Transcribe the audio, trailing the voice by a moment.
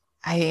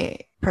I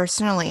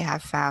personally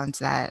have found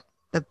that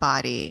the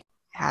body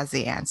has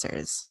the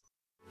answers.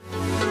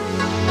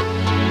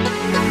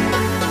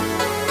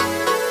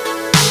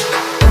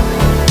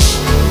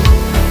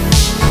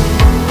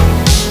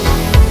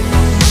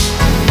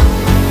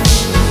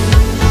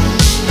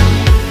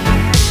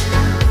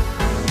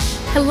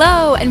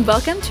 Hello, and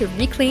welcome to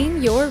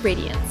Reclaim Your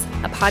Radiance,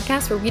 a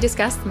podcast where we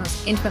discuss the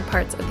most intimate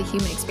parts of the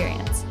human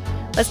experience.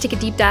 Let's take a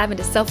deep dive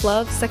into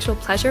self-love, sexual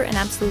pleasure, and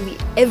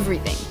absolutely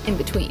everything in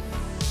between.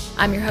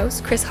 I'm your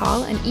host, Chris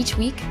Hall, and each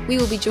week we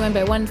will be joined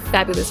by one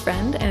fabulous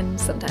friend, and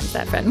sometimes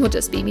that friend will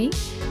just be me,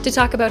 to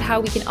talk about how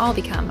we can all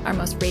become our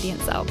most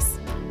radiant selves.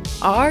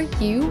 Are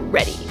you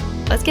ready?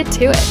 Let's get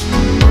to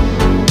it.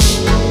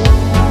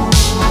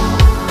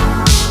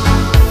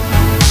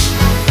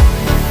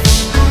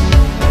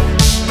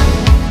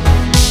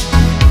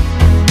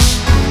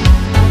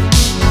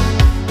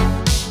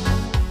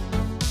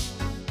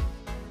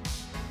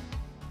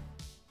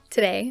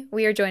 Today,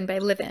 we are joined by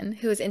Livin,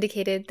 who has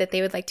indicated that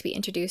they would like to be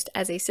introduced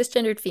as a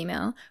cisgendered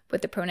female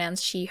with the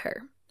pronouns she,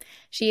 her.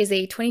 She is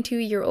a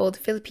 22-year-old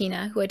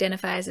Filipina who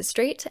identifies as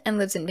straight and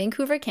lives in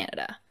Vancouver,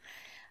 Canada.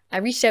 I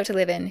reached out to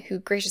Livin, who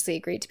graciously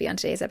agreed to be on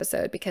today's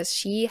episode because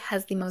she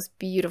has the most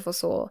beautiful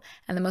soul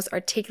and the most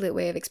articulate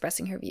way of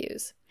expressing her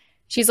views.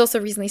 She's also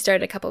recently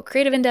started a couple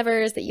creative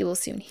endeavors that you will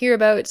soon hear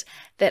about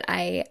that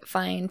I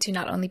find to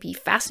not only be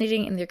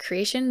fascinating in their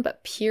creation,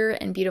 but pure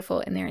and beautiful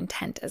in their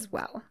intent as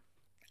well.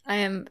 I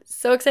am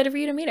so excited for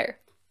you to meet her.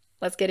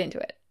 Let's get into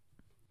it.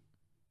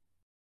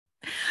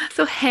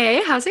 So,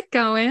 hey, how's it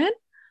going?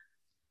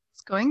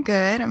 It's going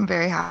good. I'm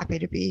very happy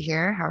to be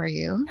here. How are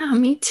you? Oh,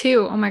 me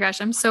too. Oh my gosh,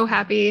 I'm so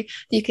happy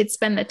that you could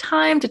spend the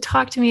time to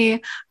talk to me. I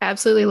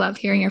absolutely love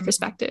hearing your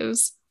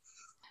perspectives.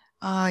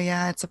 Oh,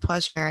 yeah, it's a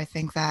pleasure. I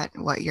think that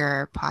what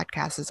your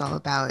podcast is all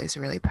about is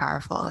really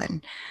powerful,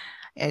 and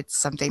it's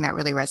something that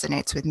really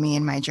resonates with me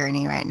in my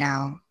journey right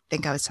now. I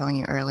think I was telling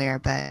you earlier,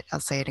 but I'll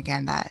say it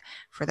again, that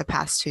for the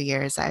past 2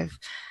 years, I've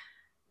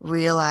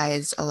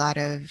realized a lot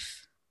of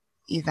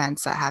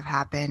events that have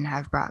happened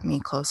have brought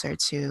me closer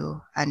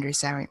to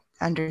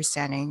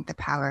understanding the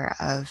power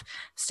of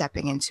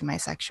stepping into my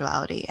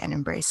sexuality and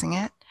embracing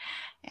it.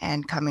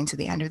 And coming to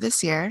the end of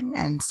this year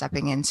and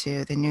stepping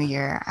into the new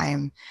year,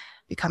 I'm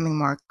becoming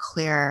more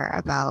clear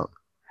about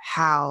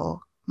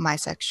how my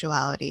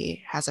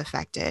sexuality has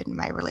affected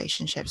my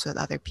relationships with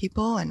other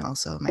people and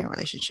also my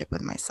relationship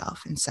with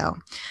myself. And so,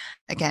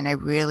 again, I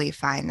really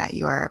find that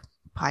your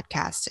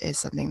podcast is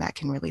something that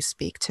can really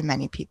speak to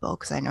many people,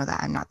 because I know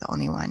that I'm not the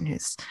only one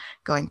who's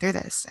going through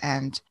this.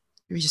 And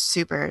we're just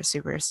super,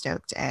 super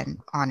stoked and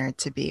honored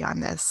to be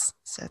on this.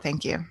 So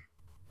thank you.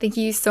 Thank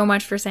you so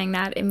much for saying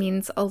that. It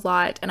means a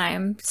lot, and I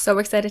am so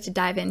excited to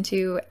dive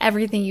into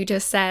everything you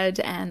just said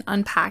and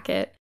unpack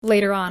it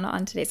later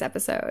on today's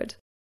episode.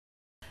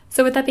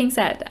 So with that being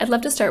said, I'd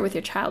love to start with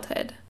your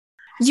childhood.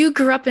 You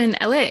grew up in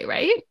LA,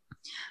 right?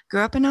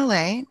 Grew up in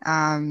LA,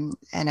 and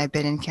I've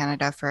been in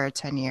Canada for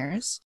 10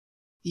 years.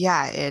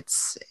 Yeah,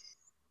 it's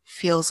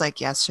feels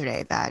like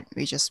yesterday that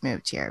we just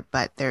moved here,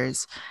 but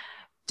there's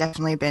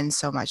definitely been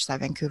so much that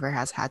Vancouver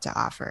has had to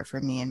offer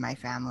for me and my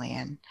family.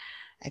 And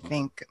I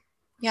think,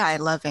 yeah, I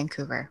love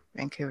Vancouver.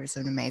 Vancouver's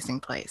an amazing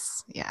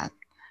place. Yeah.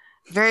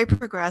 Very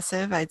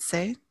progressive, I'd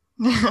say.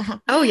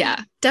 Oh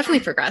yeah,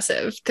 definitely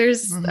progressive.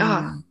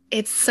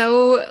 It's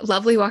so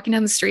lovely walking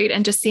down the street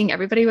and just seeing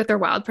everybody with their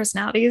wild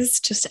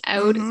personalities just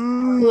out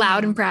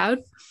loud and proud.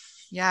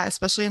 Yeah,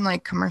 especially in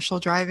like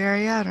Commercial Drive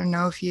area. I don't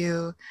know if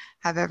you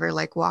have ever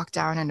like walked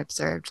down and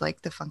observed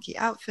like the funky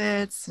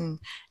outfits, and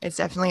it's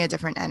definitely a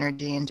different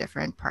energy in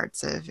different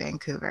parts of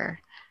Vancouver.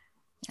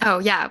 Oh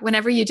yeah,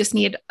 whenever you just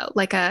need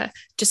like a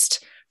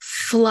just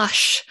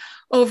flush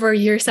over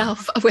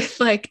yourself with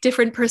like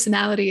different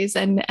personalities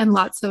and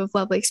lots of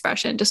lovely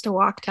expression, just to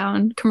walk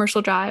down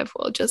Commercial Drive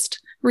will just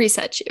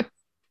reset you.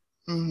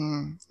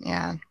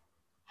 Yeah.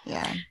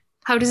 Yeah.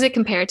 How does it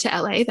compare to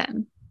LA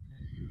then?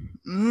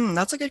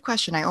 That's a good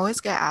question. I always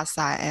get asked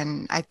that.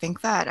 And I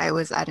think that I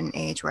was at an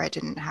age where I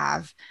didn't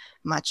have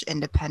much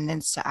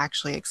independence to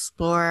actually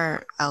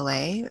explore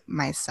LA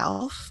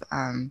myself,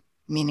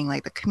 meaning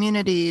like the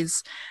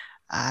communities,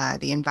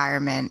 the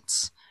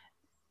environment,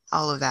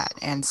 all of that.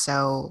 And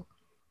so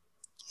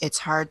it's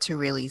hard to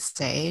really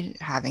say,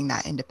 having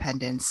that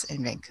independence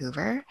in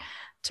Vancouver,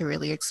 to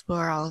really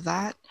explore all of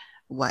that,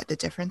 what the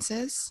difference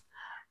is.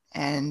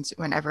 And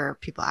whenever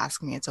people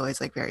ask me, it's always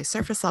like very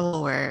surface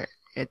level, where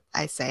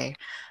I say,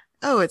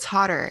 oh, it's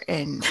hotter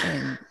in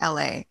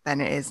LA than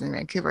it is in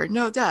Vancouver.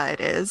 No, duh,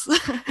 it is.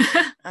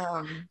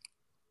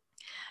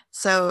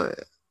 So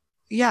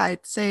yeah,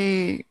 I'd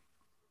say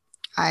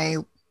I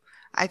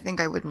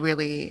think I would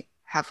really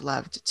have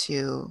loved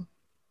to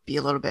be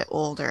a little bit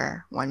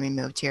older when we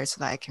moved here, so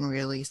that I can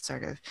really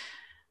sort of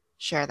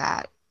share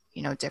that,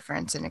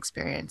 difference and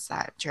experience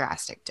that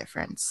drastic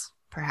difference,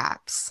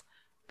 perhaps,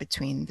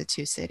 between the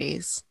two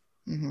cities,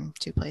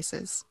 two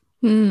places.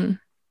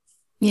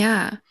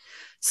 Yeah.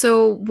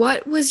 So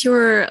what was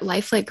your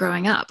life like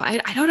growing up? I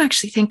don't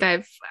actually think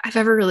I've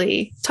ever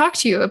really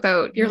talked to you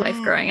about your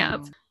life growing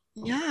up.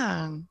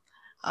 Yeah.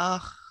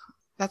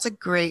 That's a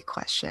great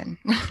question.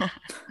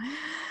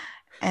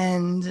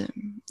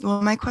 And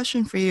well, my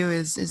question for you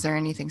is there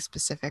anything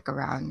specific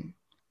around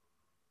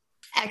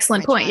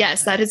Excellent my point.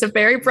 Yes, that childhood? is a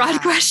very broad Yeah.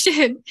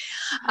 question.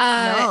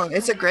 Uh, No,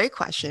 it's a great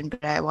question,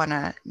 but I want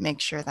to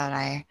make sure that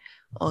I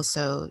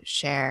also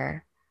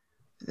share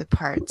the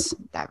parts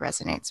that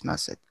resonates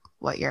most with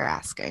what you're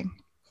asking.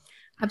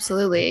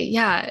 Absolutely.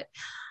 Yeah.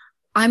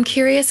 I'm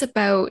curious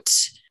about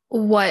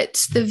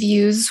what the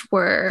views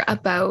were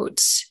about,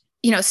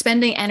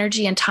 spending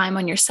energy and time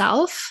on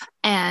yourself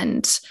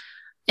and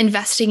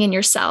investing in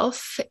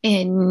yourself,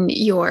 in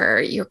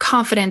your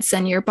confidence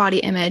and your body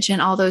image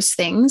and all those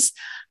things.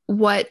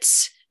 What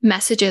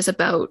messages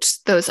about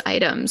those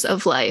items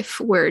of life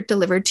were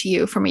delivered to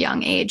you from a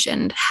young age,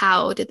 and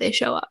how did they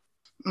show up?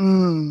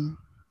 Mm,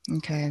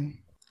 okay.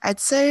 I'd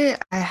say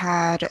I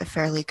had a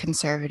fairly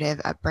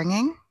conservative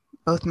upbringing.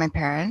 Both my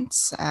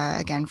parents,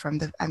 again,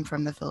 I'm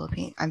from the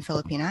Philippines. I'm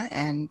Filipina,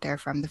 and they're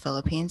from the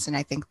Philippines, and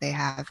I think they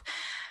have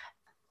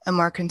a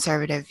more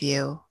conservative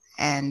view,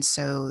 and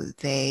so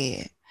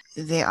they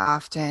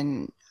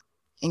often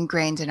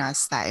ingrained in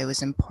us that it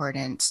was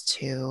important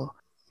to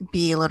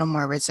be a little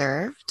more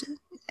reserved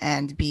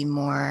and be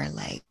more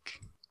like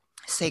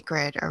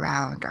sacred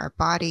around our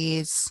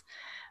bodies,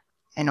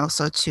 and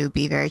also to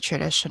be very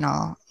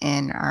traditional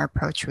in our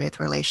approach with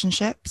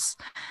relationships.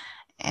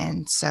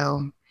 And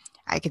so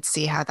I could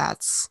see how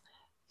that's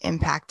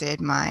impacted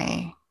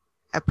my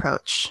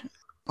approach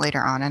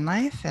later on in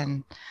life.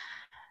 And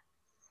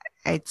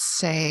I'd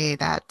say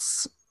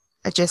that's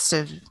a gist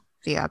of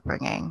the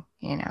upbringing,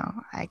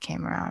 I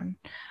came around.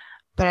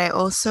 But I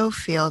also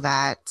feel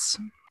that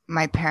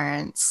my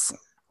parents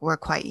were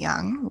quite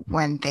young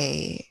when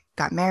they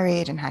got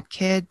married and had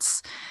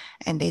kids,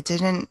 and they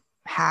didn't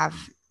have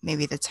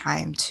maybe the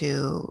time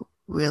to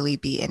really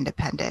be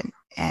independent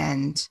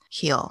and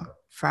heal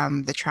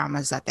from the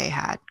traumas that they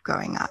had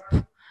growing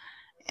up.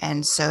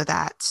 And so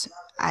that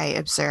I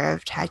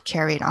observed had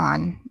carried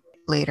on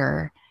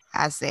later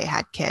as they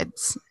had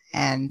kids.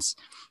 And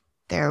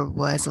there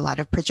was a lot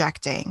of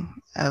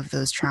projecting of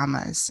those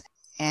traumas.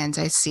 And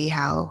I see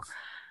how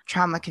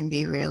trauma can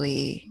be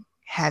really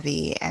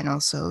heavy and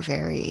also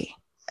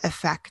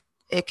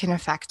it can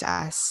affect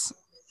us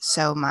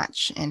so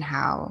much in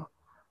how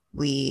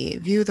we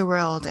view the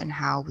world and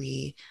how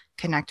we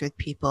connect with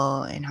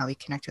people and how we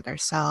connect with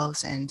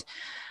ourselves. And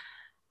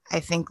I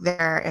think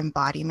their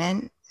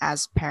embodiment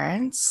as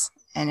parents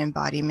and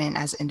embodiment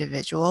as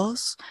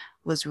individuals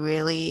was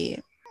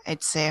really,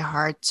 I'd say,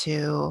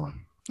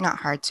 not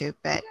hard to,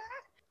 but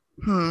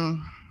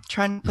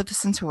trying to put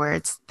this into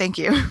words. Thank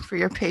you for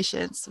your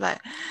patience.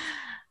 But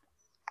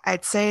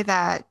I'd say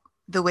that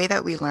the way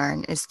that we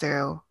learn is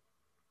through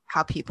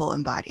how people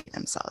embody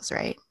themselves,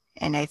 right?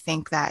 And I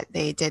think that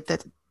they did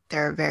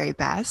their very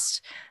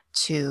best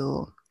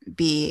to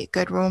be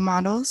good role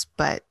models,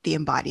 but the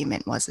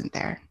embodiment wasn't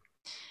there.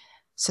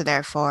 So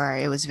therefore,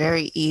 it was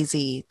very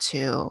easy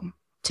to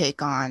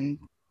take on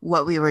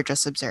what we were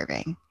just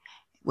observing,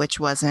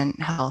 which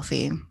wasn't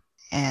healthy.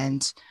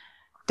 And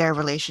their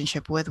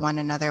relationship with one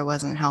another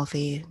wasn't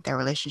healthy. Their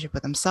relationship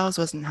with themselves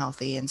wasn't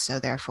healthy. And so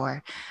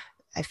therefore,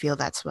 I feel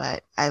that's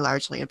what I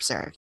largely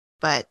observed.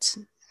 But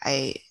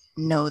I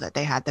know that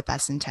they had the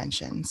best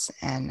intentions,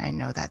 and I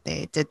know that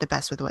they did the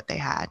best with what they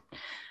had.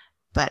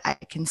 But I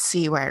can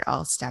see where it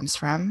all stems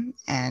from,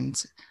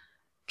 and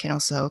can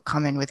also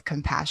come in with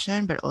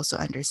compassion, but also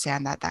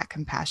understand that that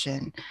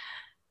compassion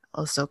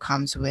also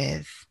comes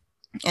with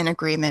an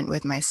agreement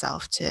with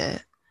myself to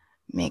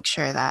make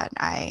sure that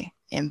I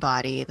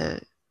embody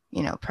the,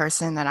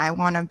 person that I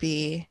want to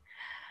be,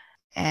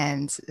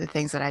 and the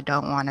things that I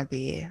don't want to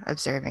be,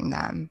 observing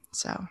them.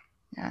 So,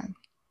 yeah.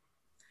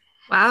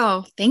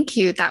 Wow, thank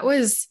you. That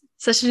was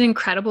such an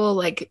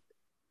incredible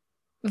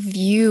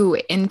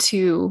view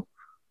into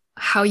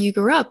how you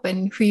grew up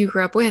and who you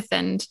grew up with.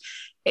 And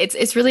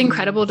it's really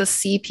incredible to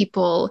see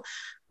people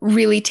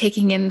really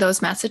taking in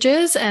those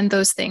messages and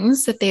those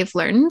things that they've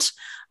learned,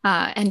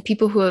 and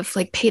people who have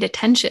paid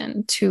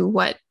attention to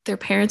what their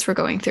parents were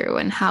going through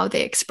and how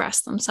they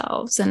expressed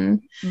themselves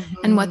and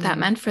what that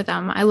meant for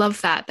them. I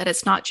love that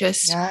it's not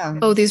just,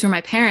 oh, these were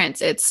my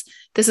parents. It's,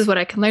 this is what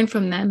I can learn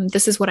from them.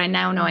 This is what I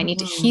now know I need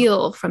to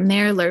heal from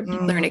their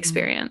learn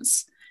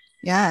experience.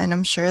 Yeah. And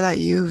I'm sure that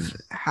you've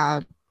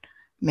had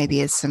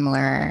maybe a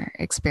similar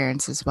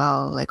experience as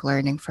well, like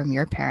learning from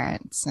your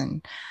parents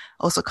and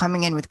also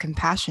coming in with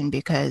compassion,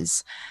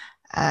 because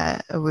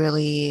a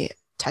really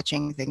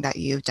touching thing that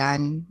you've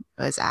done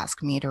was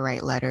ask me to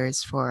write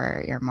letters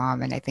for your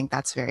mom. And I think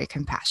that's very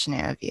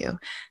compassionate of you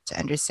to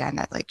understand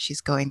that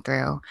she's going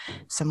through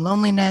some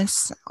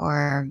loneliness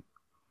or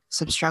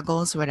some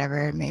struggles,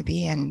 whatever it may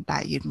be, and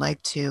that you'd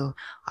like to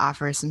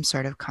offer some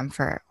sort of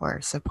comfort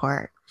or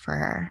support for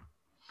her.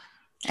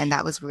 And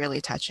that was really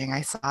touching.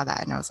 I saw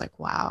that and I was like,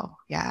 wow,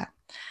 yeah.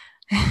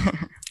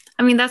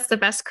 I mean, that's the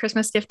best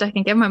Christmas gift I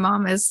can give my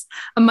mom, is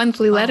a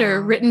monthly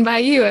letter written by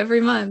you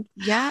every month.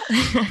 Yeah.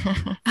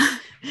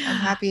 I'm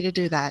happy to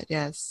do that.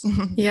 Yes.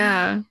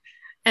 Yeah.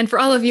 And for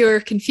all of you who are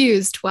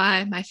confused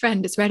why my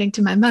friend is writing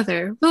to my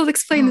mother, we'll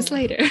explain this Oh.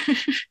 later.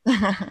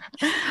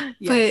 But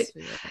Yes,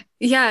 we will.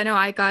 yeah, no,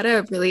 I got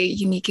a really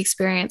unique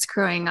experience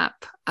growing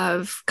up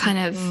of kind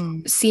of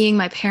Mm, seeing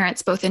my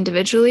parents both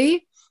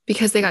individually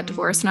because they got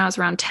divorced mm, when I was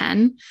around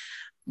 10.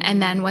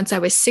 And then mm, once I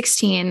was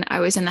 16, I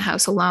was in the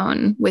house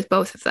alone with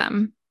both of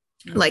them,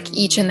 like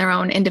each in mm. their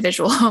own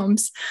individual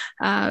homes.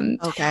 Um,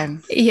 Okay.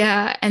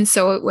 yeah. And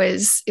so it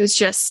was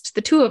just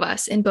the two of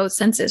us in both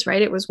senses,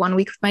 right? It was 1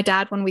 week with my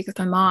dad, 1 week with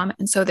my mom.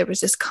 And so there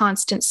was this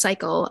constant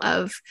cycle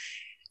of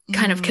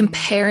kind of Mm,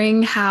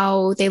 comparing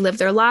how they live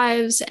their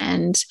lives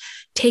and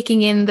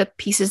taking in the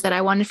pieces that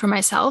I wanted for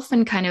myself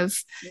and kind of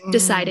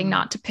deciding mm.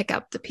 not to pick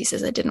up the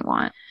pieces I didn't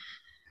want.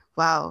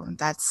 Wow,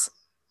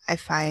 I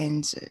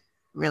find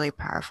really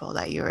powerful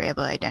that you were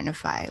able to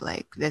identify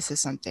like this is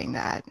something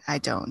that I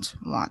don't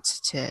want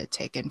to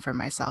take in for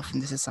myself,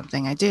 and this is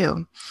something I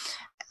do.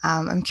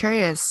 I'm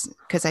curious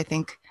because I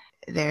think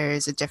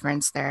there's a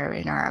difference there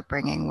in our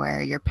upbringing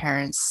where your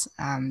parents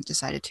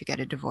decided to get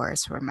a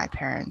divorce, where my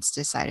parents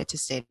decided to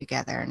stay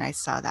together, and I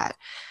saw that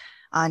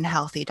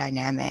unhealthy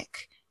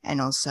dynamic. And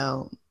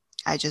also,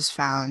 I just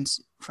found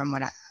from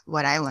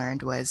what I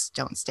learned was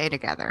don't stay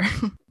together,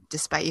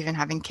 despite even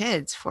having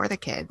kids for the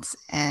kids.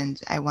 And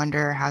I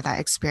wonder how that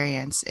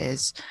experience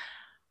is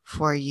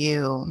for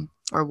you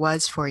or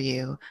was for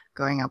you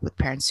growing up with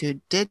parents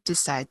who did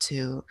decide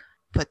to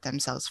put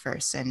themselves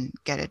first and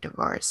get a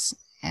divorce.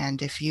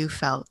 And if you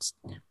felt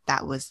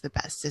that was the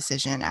best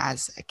decision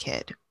as a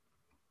kid.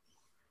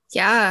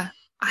 Yeah.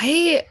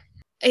 I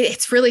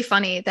it's really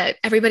funny that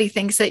everybody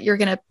thinks that you're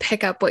going to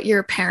pick up what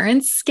your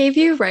parents gave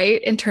you,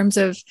 right? In terms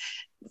of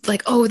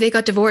like, oh, they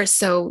got divorced,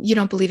 so you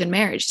don't believe in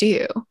marriage, do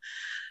you?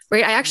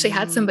 Right? I actually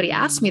had somebody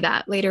ask me Mm.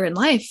 that later in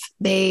life.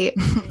 They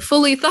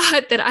fully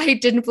thought that I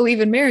didn't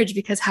believe in marriage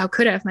because how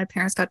could I if my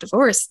parents got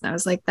divorced? And I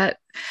was like, that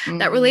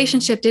Mm.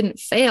 relationship didn't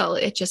fail,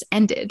 it just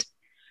ended,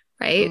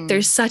 right?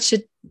 There's Mm. such a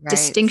Right.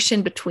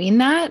 distinction between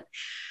that,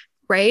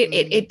 right?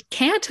 It Mm. it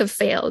can't have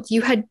failed.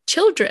 You had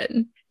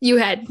children. You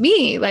had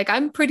me. Like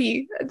I'm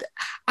pretty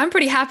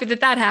happy that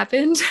that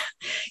happened,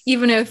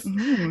 even if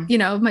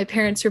Mm. my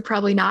parents were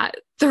probably not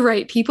the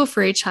right people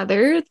for each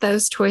other.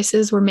 Those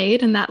choices were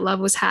made, and that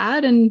love was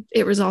had, and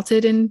it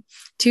resulted in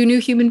two new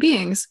human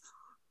beings.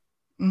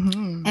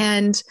 Mm.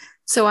 And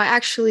so I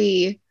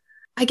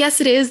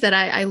guess it is that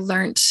I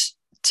learned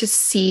to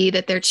see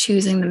that they're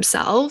choosing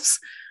themselves,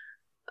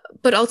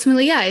 but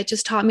ultimately, yeah, it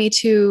just taught me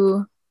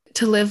to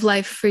live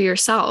life for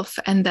yourself,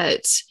 and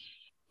that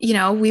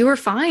we were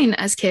fine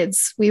as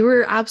kids. We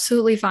were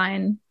absolutely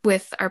fine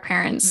with our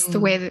parents Mm.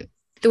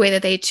 the way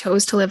that they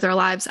chose to live their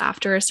lives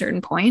after a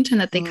certain point, and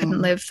that they couldn't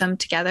Mm. live them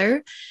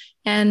together.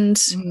 And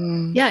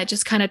Mm. yeah, it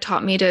just kind of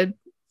taught me to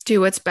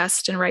do what's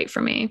best and right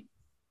for me.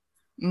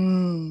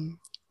 Mm.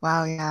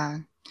 Wow, yeah.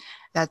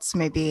 That's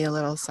maybe a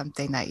little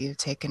something that you've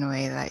taken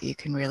away that you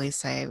can really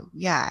say,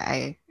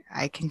 yeah,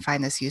 I can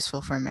find this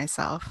useful for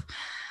myself.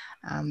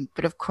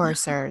 But of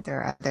course, there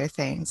are other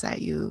things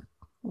that you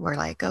were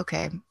like,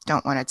 okay,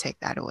 don't want to take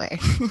that away.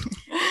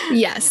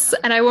 Yes, Yeah.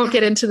 and I won't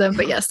get into them,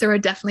 but yes, there were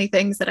definitely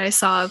things that I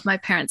saw of my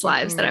parents'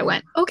 lives that I Mm.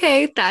 went,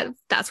 okay,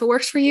 that's what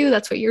works for you.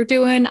 That's what you're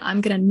doing.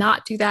 I'm gonna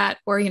not do that.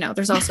 Or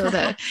there's also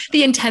the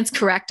intense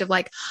corrective,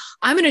 like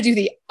I'm gonna do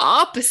the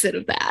opposite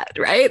of that,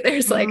 right?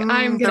 There's like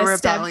I'm The gonna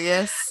step,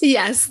 rebellious.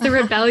 yes, the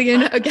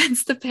rebellion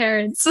against the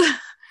parents.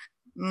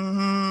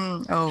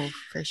 Oh,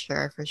 for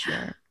sure, for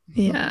sure.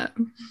 Yeah.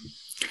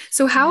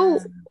 So how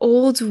Yeah.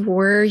 old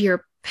were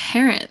your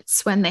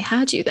parents when they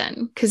had you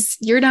then? Because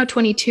you're now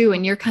 22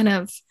 and you're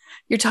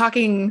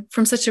talking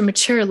from such a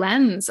mature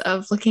lens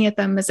of looking at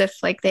them as if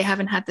like they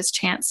haven't had this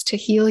chance to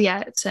heal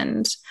yet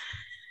and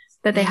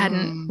that they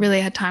hadn't Mm.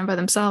 really had time by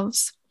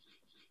themselves.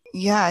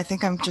 Yeah, I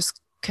think I'm just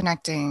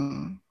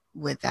connecting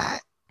with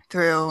that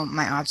through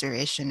my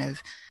observation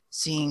of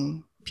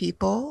seeing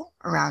people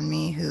around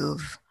me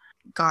who've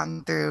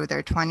gone through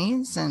their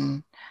 20s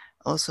and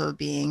also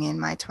being in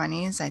my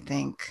 20s. I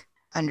think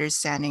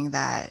understanding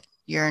that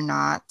you're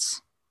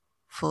not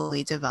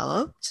fully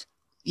developed,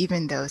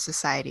 even though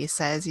society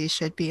says you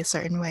should be a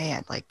certain way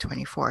at like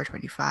 24,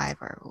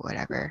 25, or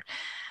whatever.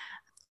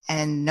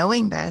 And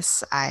knowing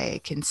this,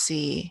 I can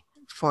see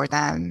for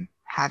them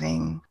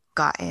having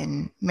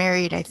gotten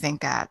married, I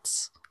think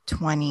at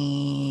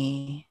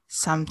 20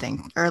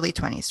 something, early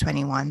 20s,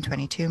 21,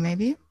 22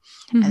 maybe,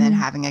 and then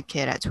Mm-hmm. having a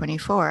kid at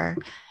 24,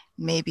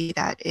 maybe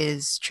that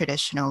is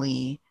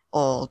traditionally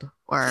old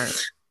or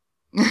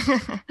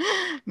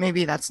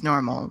maybe that's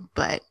normal,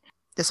 but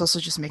this also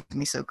just makes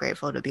me so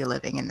grateful to be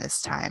living in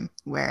this time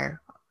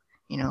where,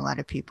 a lot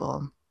of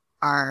people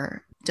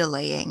are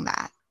delaying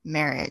that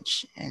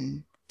marriage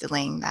and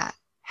delaying that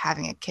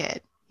having a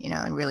kid,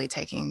 and really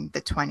taking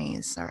the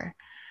 20s or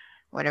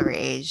whatever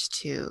age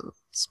to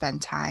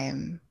spend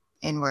time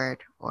inward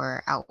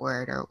or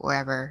outward or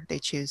wherever they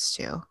choose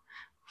to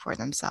for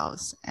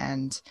themselves.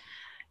 And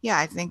yeah,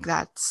 I think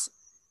that's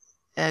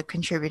a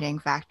contributing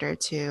factor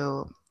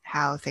to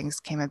how things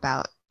came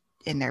about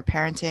in their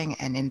parenting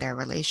and in their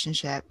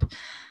relationship.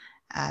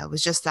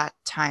 was just that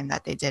time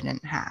that they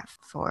didn't have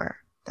for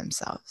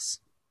themselves.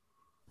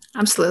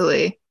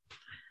 Absolutely.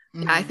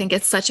 I think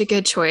it's such a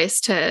good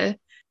choice to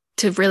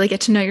really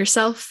get to know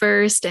yourself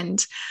first.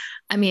 And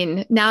I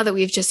mean, now that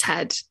we've just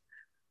had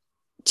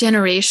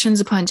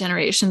generations upon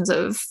generations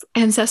of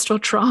ancestral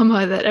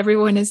trauma that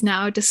everyone is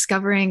now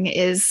discovering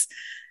is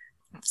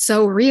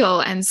so real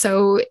and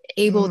so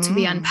able to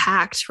be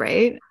unpacked,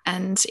 right?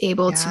 And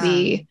able to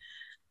be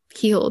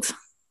healed.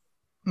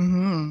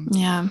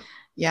 Yeah.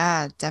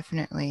 Yeah,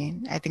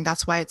 definitely. I think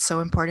that's why it's so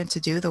important to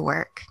do the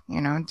work,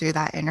 do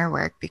that inner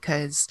work,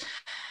 because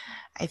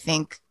I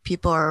think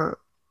people are,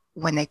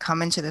 when they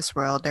come into this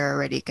world, they're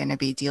already going to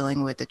be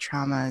dealing with the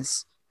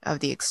traumas of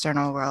the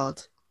external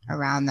world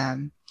around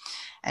them.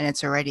 And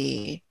it's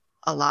already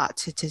a lot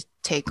to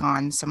take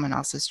on someone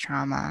else's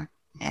trauma,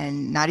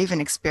 and not even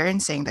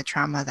experiencing the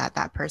trauma that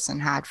that person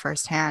had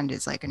firsthand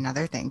is like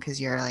another thing,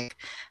 because you're like,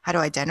 how do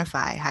I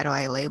identify? How do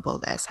I label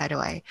this?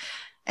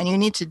 And you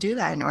need to do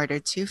that in order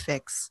to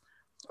fix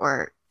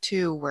or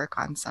to work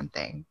on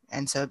something.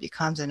 And so it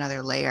becomes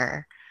another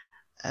layer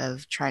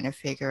of trying to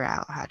figure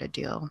out how to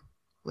deal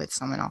with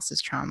someone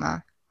else's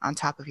trauma on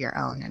top of your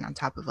own and on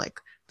top of like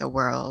the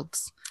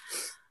world's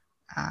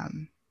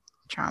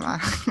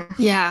trauma.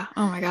 Yeah.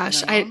 Oh my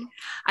gosh. I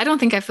don't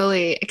think I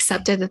fully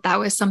accepted that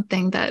was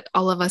something that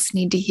all of us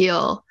need to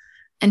heal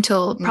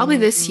until probably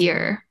this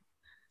year.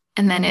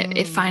 And then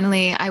it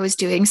finally, I was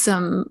doing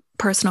some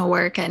personal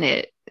work, and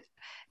it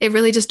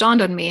really just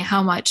dawned on me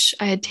how much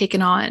I had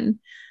taken on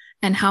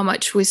and how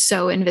much was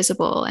so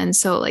invisible and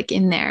so like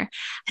in there.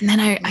 And then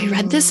I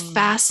read this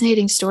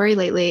fascinating story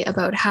lately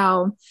about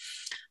how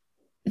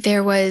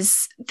there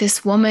was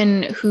this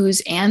woman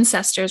whose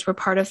ancestors were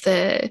part of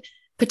the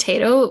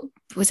potato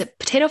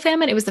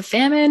famine? It was the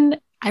famine,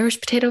 Irish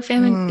potato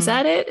famine. Is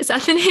that it? Is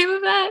that the name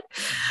of that?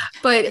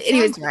 But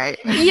anyways, right.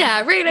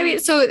 Yeah, right. I mean,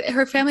 so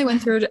her family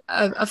went through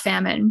a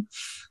famine,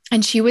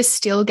 and she was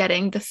still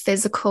getting the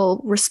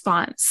physical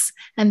response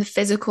and the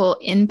physical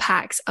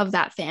impacts of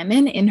that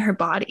famine in her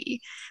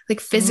body.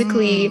 Like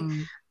physically,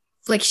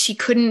 like she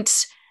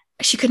couldn't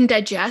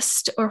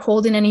digest or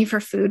hold in any of her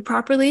food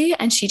properly.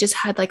 And she just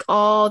had like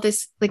all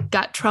this like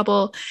gut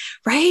trouble.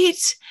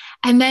 Right.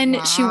 And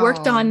then she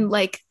worked on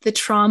like the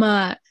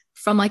trauma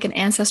from like an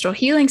ancestral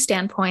healing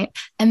standpoint.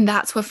 And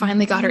that's what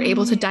finally got her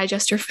able to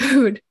digest her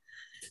food.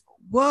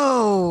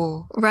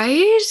 Whoa.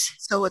 Right.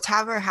 So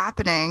whatever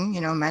happening,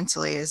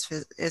 mentally is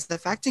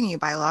affecting you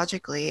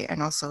biologically.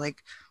 And also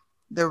like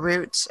the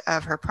root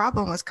of her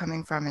problem was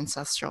coming from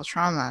ancestral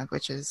trauma,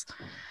 which is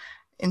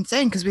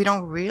insane because we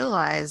don't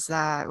realize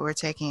that we're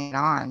taking it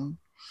on,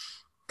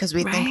 because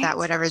we think that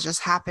whatever is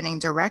just happening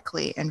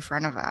directly in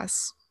front of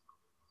us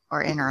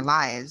or in our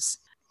lives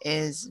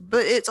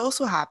but it's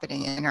also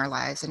happening in our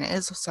lives, and it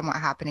is somewhat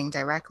happening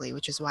directly,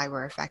 which is why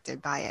we're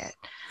affected by it.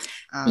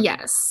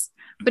 Yes.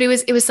 But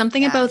it was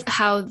something about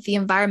how the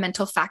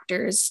environmental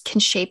factors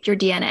can shape your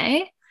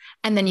DNA,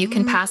 and then you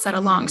can pass that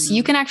along. So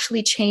you can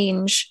actually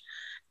change.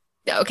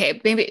 Okay,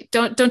 maybe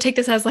don't take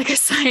this as like a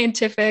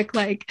scientific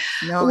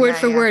word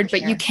for word,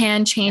 but you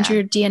can change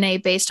your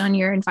DNA based on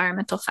your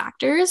environmental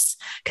factors,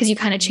 because you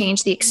kind of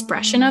change the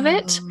expression of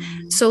it.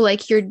 So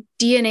like your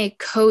DNA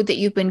code that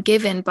you've been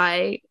given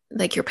by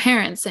like your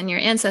parents and your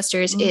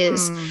ancestors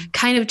is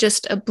kind of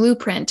just a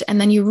blueprint,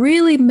 and then you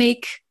really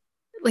make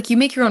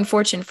your own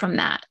fortune from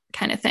that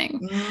kind of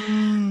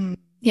thing.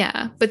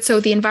 Yeah. But so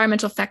the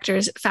environmental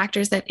factors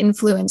that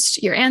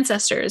influenced your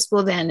ancestors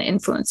will then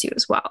influence you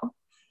as well.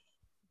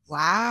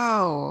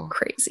 Wow.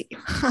 Crazy.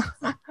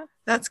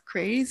 That's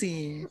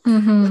crazy.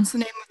 What's the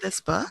name of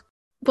this book?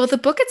 Well, the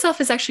book itself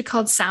is actually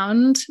called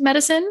Sound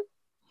Medicine.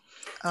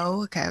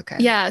 Oh, okay.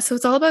 Yeah. So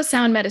it's all about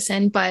sound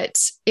medicine, but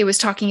it was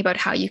talking about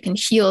how you can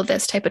heal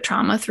this type of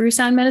trauma through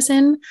sound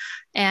medicine.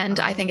 And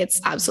I think it's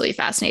absolutely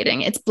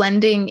fascinating. It's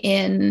blending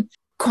in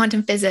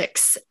quantum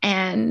physics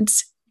and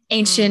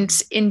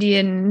ancient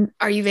Indian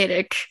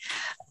Ayurvedic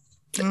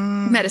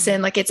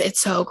medicine. Like it's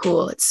so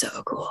cool. It's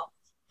so cool.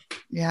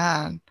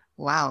 Yeah.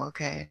 Wow.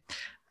 Okay.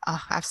 I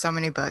have so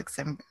many books,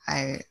 and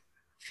I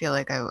feel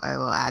like I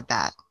will add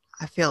that.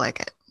 I feel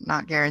like it,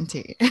 not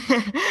guaranteed.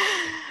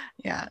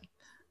 Yeah.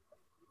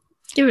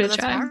 Give it a try.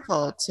 That's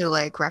powerful to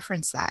like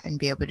reference that and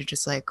be able to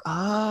just like,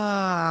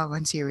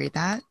 once you read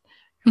that,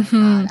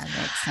 that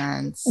makes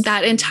sense.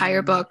 That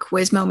entire book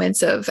was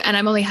moments of, and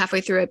I'm only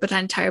halfway through it, but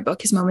that entire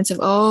book is moments of,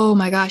 oh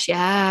my gosh,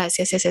 yes.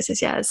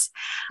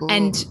 Ooh.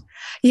 And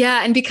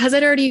yeah, and because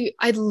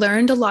I'd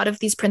learned a lot of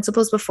these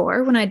principles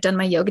before when I'd done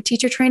my yoga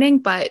teacher training,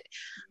 but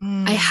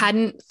I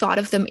hadn't thought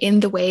of them in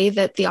the way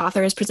that the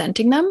author is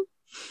presenting them.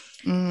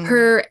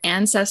 Her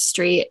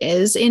ancestry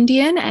is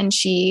Indian, and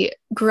she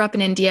grew up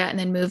in India and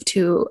then moved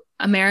to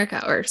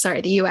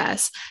the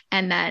US,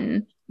 and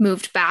then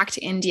moved back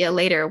to India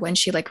later when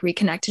she like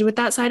reconnected with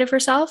that side of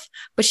herself.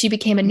 But she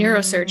became a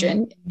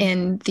neurosurgeon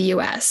in the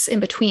US in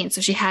between.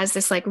 So she has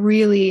this like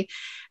really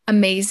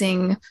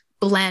amazing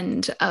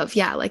blend of,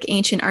 like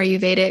ancient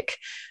Ayurvedic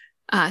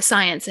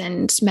science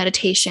and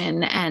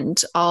meditation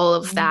and all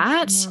of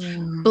that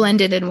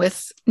blended in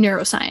with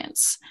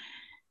neuroscience.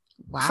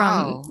 from,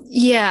 Wow.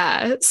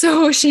 yeah.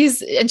 So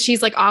she's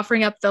like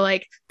offering up the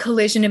like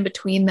collision in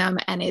between them.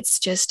 And it's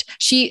just,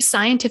 she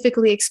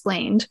scientifically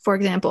explained, for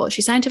example,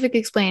 she scientifically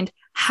explained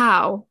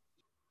how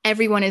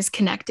everyone is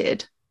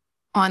connected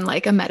on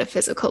like a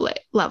metaphysical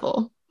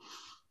level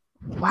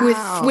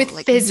Wow. with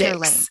Like physics.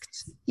 interlinked.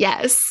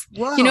 Yes.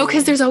 Because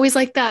Whoa. there's always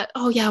like that,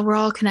 oh yeah, we're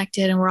all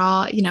connected and we're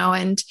all,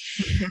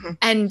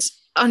 and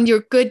on your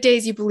good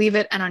days you believe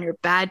it and on your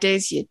bad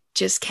days you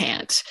just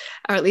can't.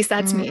 Or at least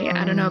that's me.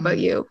 I don't know about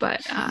Mm, you,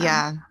 but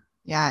yeah.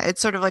 Yeah.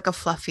 It's sort of like a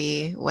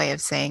fluffy way of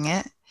saying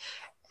it.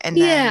 And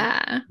then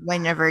yeah.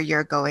 whenever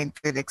you're going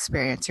through the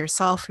experience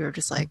yourself, you're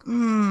just like,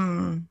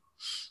 don't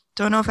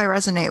know if I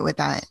resonate with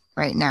that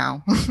right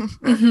now.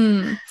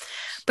 Mm-hmm.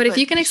 But if But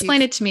you can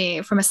explain it to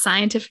me from a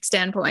scientific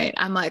standpoint,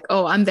 I'm like,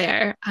 oh, I'm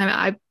there.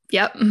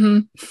 Yep. Mm-hmm.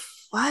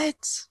 what?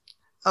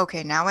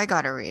 Okay, now I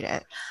gotta read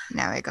it.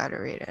 Now I gotta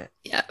read it.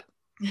 Yep.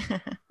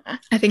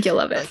 I think you'll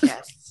love it. But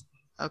yes.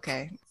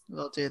 Okay,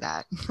 we'll do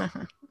that.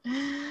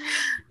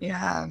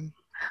 Yeah.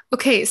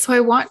 Okay, so I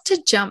want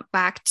to jump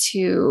back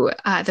to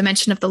the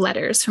mention of the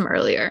letters from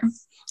earlier.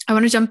 I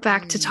want to jump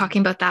back to Mm.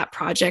 talking about that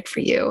project for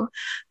you.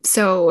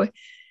 So,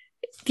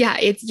 yeah,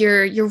 it's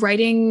you're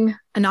writing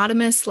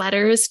anonymous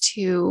letters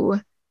to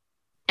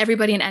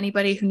everybody and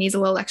anybody who needs a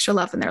little extra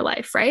love in their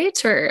life,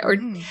 right? Or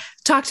Mm.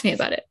 talk to me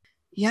about it.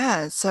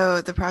 Yeah,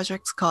 so the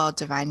project's called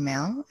Divine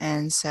Mail,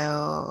 and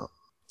so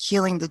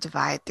healing the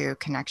divide through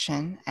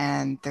connection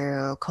and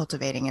through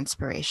cultivating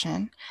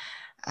inspiration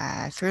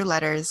through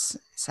letters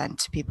sent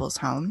to people's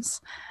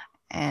homes.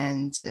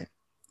 And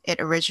it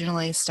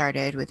originally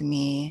started with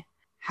me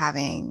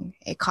having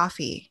a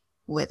coffee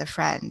with a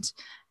friend.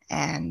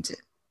 And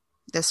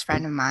this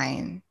friend of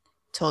mine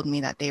told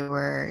me that they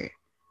were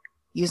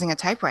using a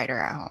typewriter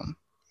at home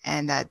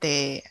and that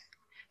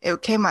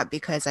it came up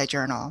because I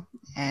journal.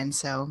 And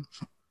so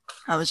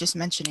I was just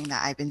mentioning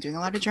that I've been doing a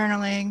lot of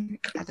journaling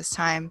at this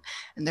time,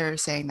 and they're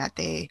saying that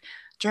they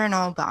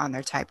journal but on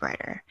their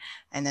typewriter.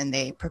 And then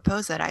they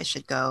proposed that I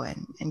should go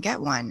and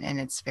get one. And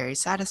it's very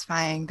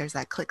satisfying. There's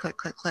that click, click,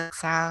 click, click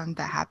sound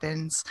that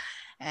happens.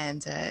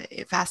 And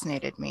it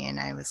fascinated me. And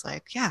I was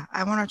like, yeah,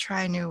 I want to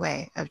try a new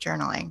way of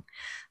journaling.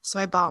 So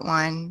I bought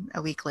one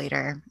a week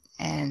later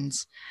and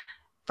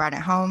brought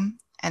it home.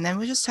 And then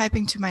was just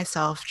typing to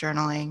myself,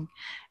 journaling,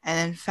 and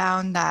then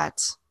found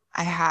that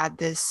I had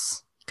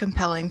this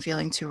compelling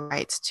feeling to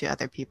write to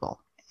other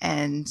people.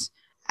 And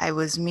I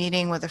was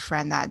meeting with a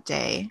friend that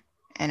day,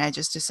 and I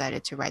just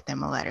decided to write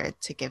them a letter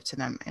to give to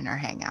them in our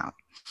hangout.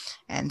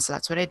 And so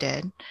that's what I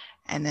did.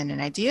 And then an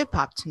idea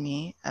popped to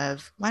me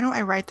of why don't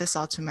I write this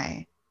all to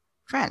my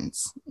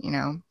friends,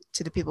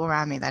 to the people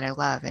around me that I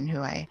love and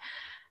who I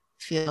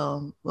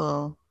feel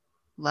will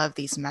love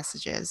these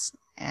messages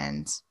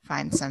and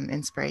find some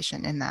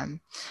inspiration in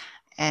them.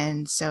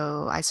 And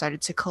so I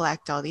started to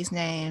collect all these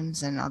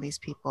names and all these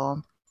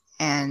people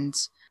and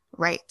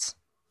write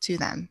to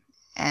them,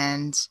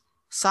 and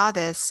saw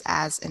this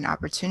as an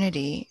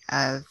opportunity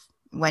of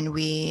when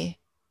we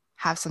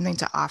have something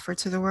to offer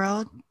to the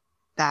world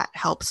that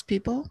helps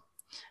people,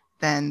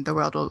 then the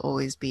world will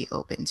always be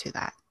open to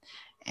that.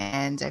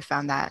 And I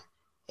found that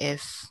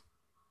if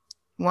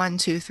 1,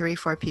 2, 3,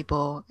 4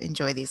 people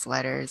enjoy these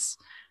letters,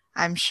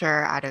 I'm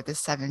sure out of the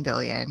 7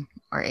 billion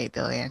or 8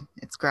 billion,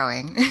 it's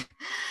growing,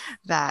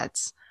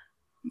 that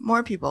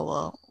more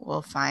people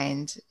will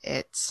find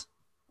it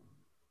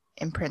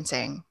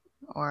imprinting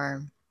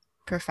or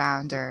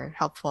profound or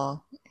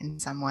helpful in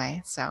some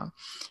way. So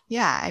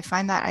yeah, I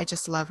find that I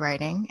just love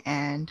writing,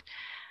 and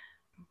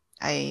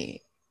I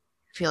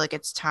feel like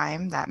it's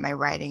time that my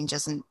writing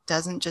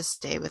doesn't just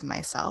stay with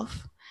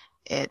myself.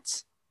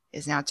 It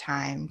is now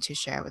time to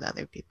share with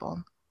other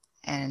people.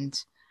 And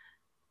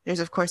there's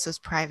of course those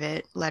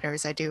private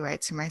letters I do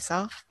write to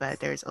myself, but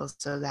there's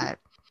also that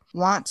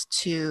want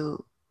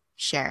to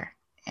share,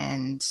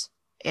 and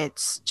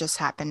it's just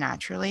happened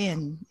naturally,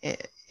 and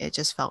it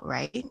just felt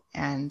right.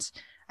 And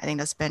I think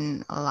that's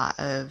been a lot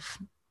of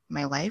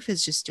my life,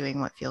 is just doing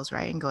what feels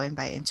right and going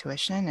by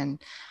intuition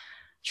and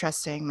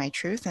trusting my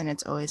truth. And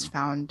it's always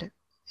found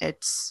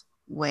its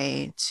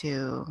way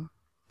to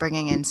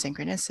bringing in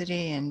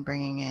synchronicity and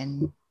bringing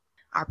in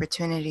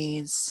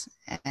opportunities.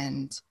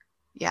 And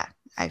yeah,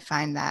 I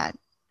find that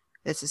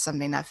this is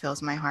something that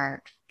fills my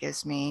heart,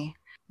 gives me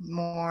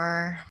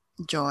more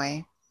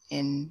joy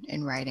in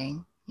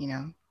writing,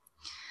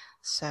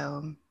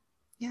 So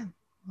yeah.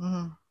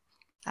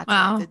 That's it, the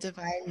Wow.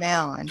 divine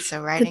mail. And so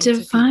The writing to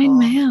divine people,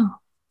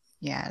 mail.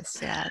 yes,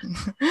 yeah.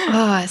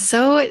 Oh,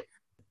 so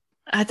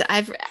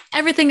I've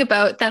everything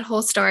about that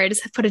whole story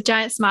just put a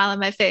giant smile on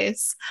my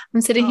face.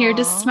 I'm sitting here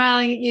just Oh,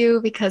 smiling at you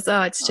because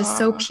it's just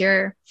so oh.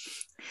 pure.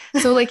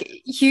 So like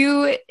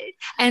you,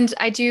 and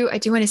I do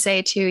want to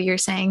say too, you're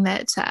saying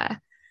that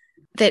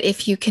that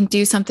if you can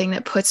do something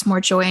that puts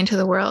more joy into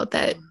the world,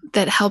 that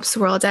helps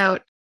the world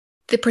out.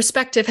 The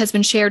perspective has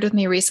been shared with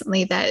me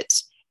recently that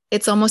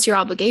it's almost your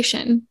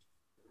obligation,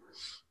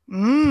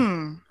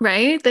 Mm,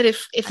 right? That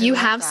if I you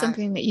love have that.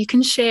 something that you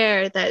can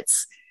share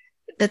that's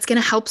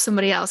going to help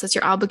somebody else, it's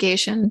your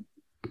obligation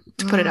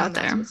to put it out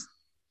That's there.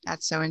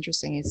 That's so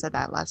interesting. You said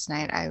that last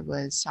night. I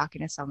was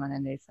talking to someone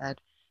and they said,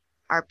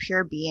 our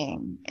pure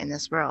being in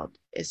this world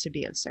is to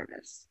be of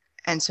service.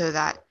 And so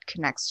that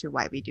connects to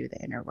why we do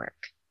the inner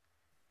work,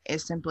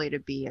 is simply to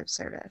be of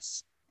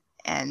service.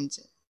 And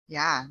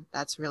yeah,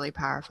 that's really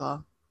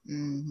powerful.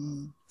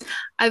 Mm-hmm.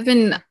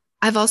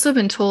 I've also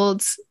been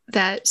told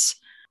that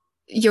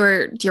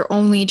your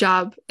only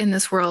job in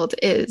this world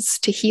is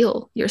to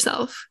heal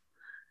yourself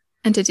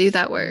and to do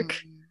that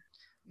work.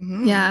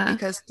 Mm-hmm. Yeah.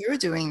 Because through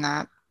doing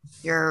that,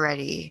 you're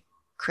already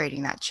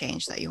creating that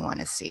change that you want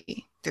to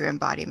see through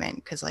embodiment.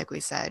 Because like we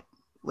said,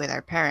 with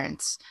our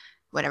parents,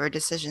 whatever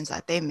decisions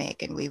that they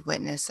make and we've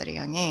witnessed at a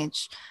young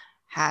age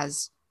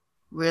has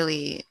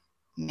really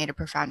made a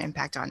profound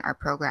impact on our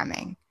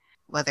programming,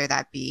 whether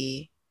that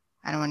be,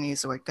 I don't want to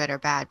use the word good or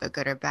bad, but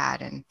good or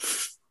bad. And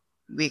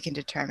we can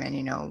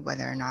determine,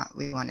 whether or not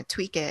we want to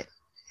tweak it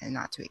and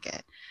not tweak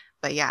it.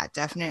 But yeah,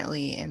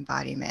 definitely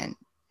embodiment.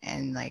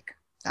 And like,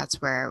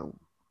 that's where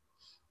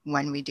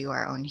when we do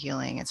our own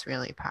healing, it's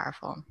really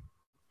powerful.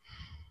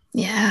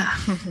 Yeah.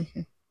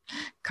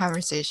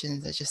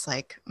 Conversations are just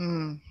like,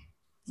 so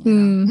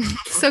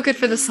good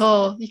for the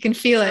soul. You can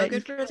feel it. So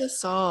good for the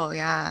soul.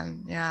 Yeah.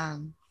 Yeah.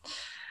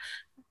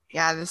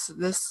 Yeah.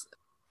 This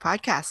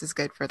podcast is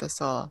good for the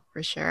soul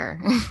for sure.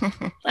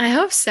 I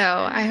hope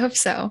so.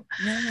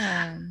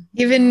 Yeah.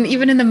 Even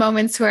in the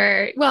moments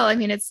where, well, I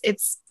mean,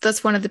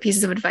 that's one of the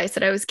pieces of advice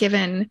that I was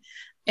given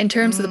in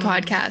terms of the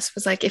podcast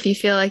was like, if you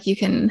feel like you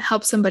can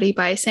help somebody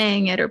by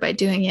saying it or by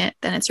doing it,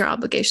 then it's your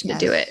obligation to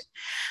do it.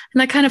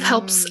 And that kind of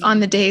helps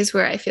on the days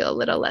where I feel a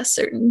little less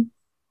certain.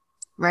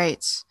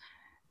 Right.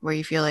 Where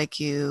you feel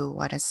like you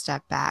want to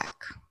step back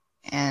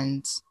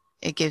and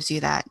it gives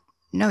you that,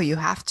 no, you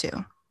have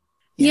to.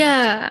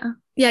 Yeah.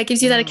 It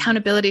gives you that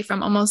accountability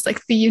from almost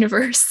like the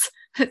universe.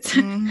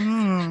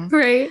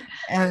 Right.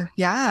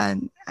 Yeah.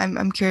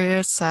 I'm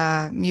curious.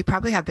 You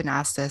probably have been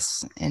asked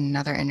this in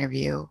another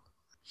interview,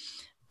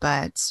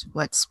 but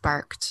what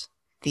sparked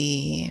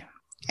the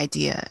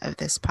idea of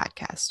this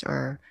podcast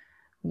or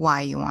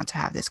why you want to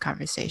have these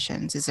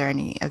conversations? Is there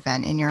any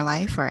event in your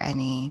life or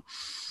any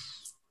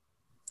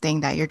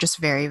thing that you're just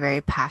very,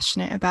 very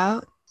passionate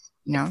about?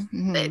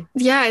 Mm-hmm.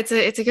 Yeah, it's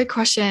a good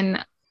question.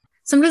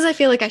 Sometimes I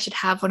feel like I should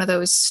have one of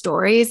those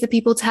stories that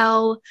people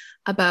tell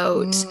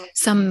about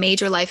some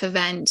major life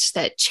event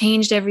that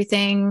changed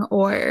everything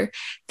or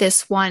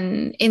this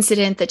one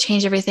incident that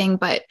changed everything.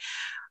 But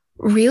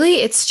really,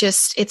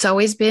 it's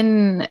always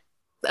been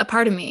a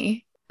part of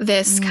me,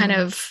 this kind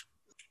of,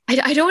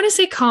 I don't want to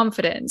say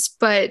confidence,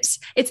 but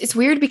it's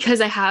weird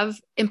because I have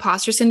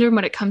imposter syndrome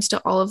when it comes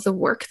to all of the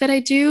work that I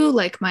do,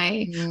 like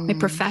my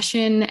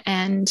profession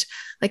and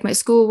like my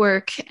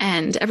schoolwork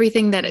and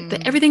everything that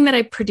everything that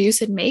I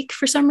produce and make.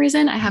 For some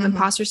reason, I have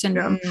imposter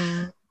syndrome.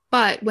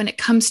 But when it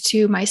comes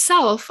to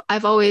myself,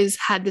 I've always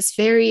had this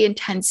very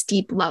intense,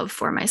 deep love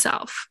for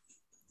myself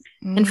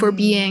and for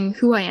being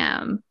who I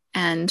am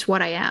and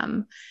what I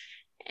am.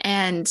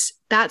 And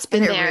that's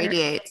been there.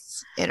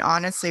 Radiates. It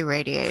honestly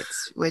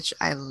radiates, which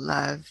I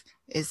love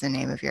is the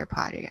name of your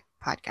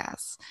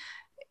podcast.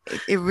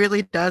 It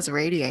really does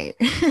radiate.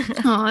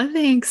 Oh,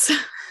 thanks.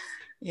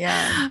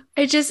 Yeah.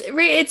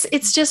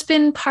 It's just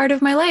been part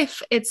of my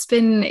life.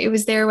 It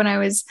was there when I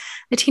was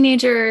a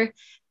teenager.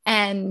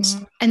 And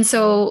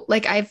so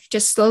like, I've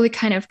just slowly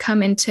kind of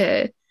come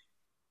into,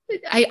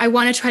 I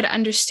want to try to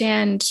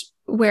understand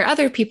where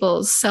other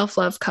people's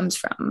self-love comes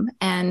from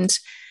and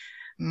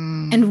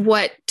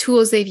what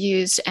tools they've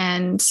used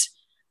and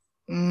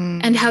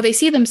how they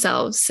see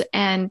themselves.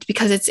 And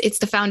because it's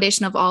the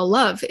foundation of all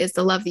love is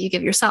the love that you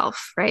give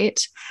yourself. Right.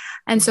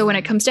 And so when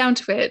it comes down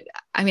to it,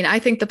 I mean, I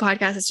think the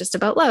podcast is just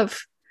about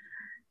love.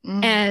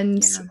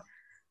 And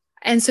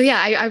so,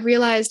 I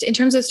realized in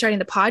terms of starting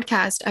the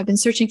podcast, I've been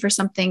searching for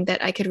something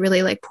that I could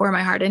really like pour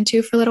my heart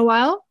into for a little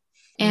while.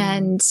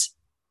 And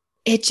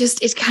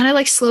it kind of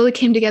like slowly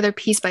came together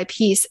piece by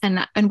piece.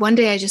 And one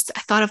day I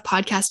thought of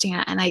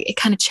podcasting and it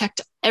kind of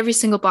checked every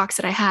single box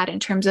that I had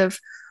in terms of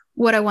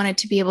what I wanted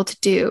to be able to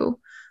do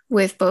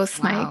with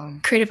both my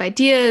creative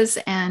ideas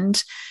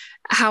and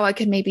how I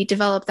could maybe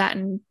develop that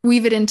and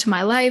weave it into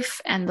my life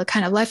and the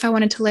kind of life I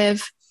wanted to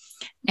live.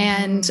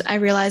 And I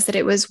realized that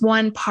it was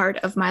one part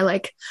of my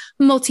like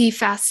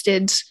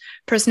multifaceted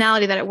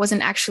personality that I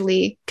wasn't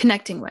actually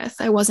connecting with.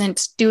 I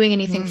wasn't doing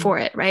anything for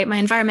it. Right.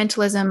 My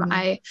environmentalism,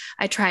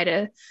 I try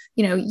to,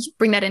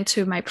 bring that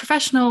into my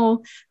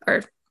professional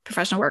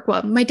work.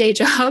 Well, my day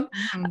job,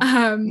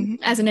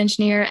 as an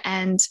engineer.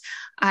 And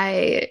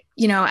I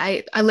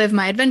live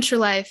my adventure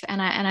life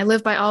and I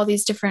live by all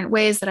these different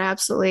ways that I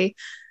absolutely,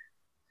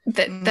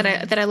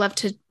 that I love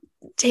to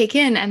take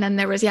in. And then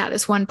there was,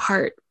 this one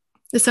part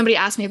that somebody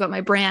asked me about my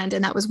brand.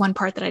 And that was one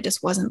part that I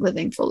just wasn't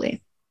living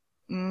fully.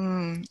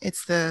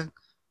 It's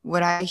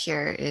what I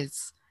hear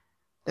is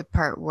the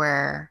part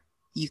where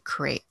you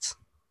create.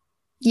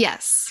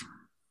 Yes.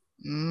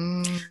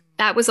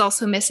 That was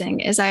also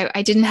missing is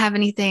I didn't have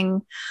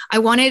anything. I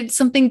wanted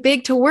something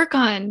big to work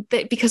on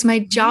because my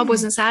job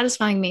wasn't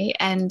satisfying me.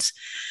 And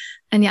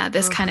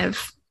this kind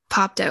of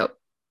popped out.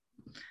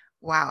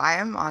 Wow, I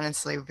am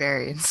honestly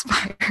very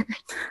inspired.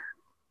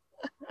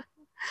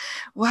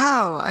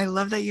 Wow, I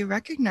love that you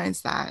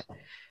recognize that.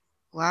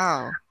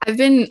 Wow. I've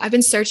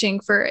been searching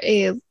for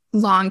a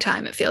long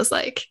time, it feels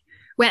like.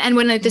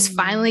 When it just Mm.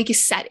 finally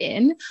set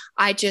in,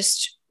 I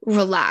just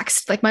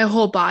relaxed. Like my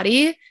whole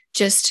body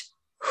just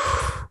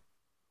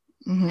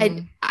Hmm.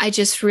 I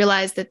just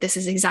realized that this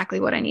is exactly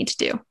what I need to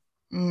do.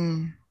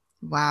 Mm.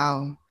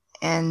 Wow.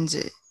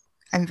 And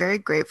I'm very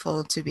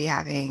grateful to be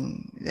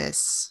having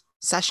this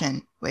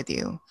session with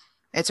you.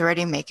 It's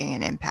already making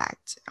an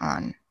impact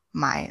on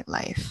my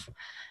life.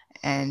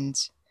 And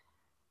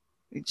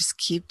we just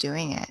keep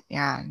doing it.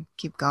 Yeah.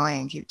 Keep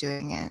going, keep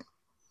doing it.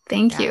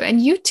 Thank you. Yeah.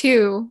 And you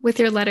too with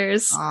your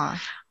letters. Oh,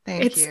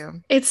 thank It's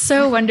you. it's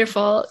so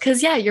wonderful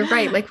because yeah, you're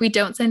right. Like we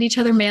don't send each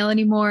other mail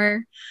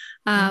anymore.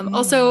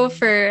 Also, Hmm.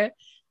 for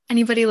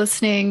anybody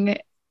listening,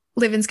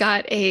 Livin has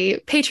got a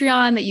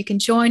Patreon that you can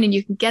join and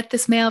you can get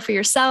this mail for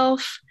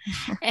yourself.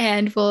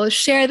 And we'll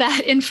share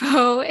that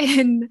info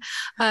in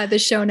the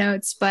show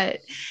notes. But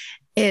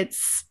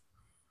it's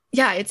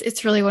yeah,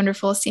 it's really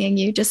wonderful seeing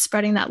you just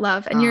spreading that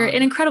love. And you're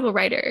an Oh, incredible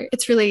writer.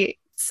 It's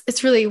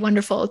really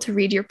wonderful to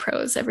read your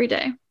prose every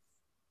day.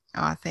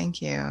 oh,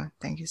 thank you.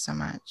 Thank you so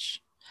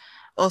much.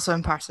 Also,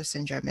 imposter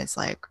syndrome is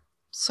like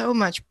so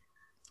much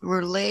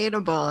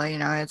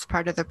relatable, it's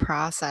part of the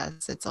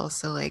process. It's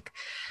also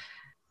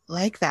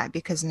like that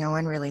because no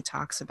one really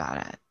talks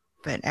about it,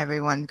 but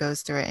everyone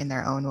goes through it in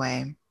their own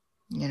way,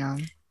 you know.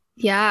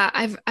 Yeah,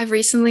 I've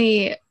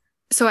recently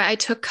so I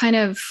took kind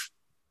of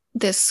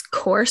this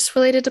course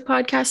related to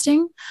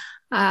podcasting.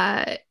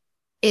 Uh,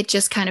 it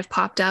just kind of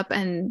popped up,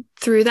 and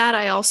through that,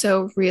 I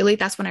also really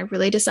that's when I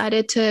really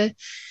decided to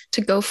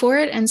go for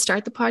it and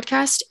start the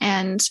podcast.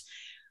 And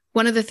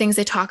one of the things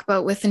they talk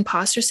about with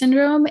imposter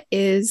syndrome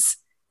is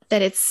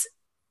that it's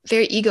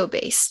very ego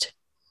based,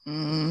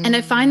 and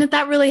I find Mm, that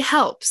that really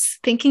helps.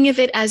 Thinking of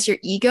it as your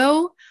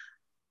ego,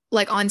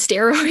 like on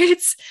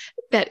steroids,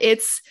 that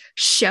it's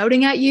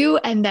shouting at you,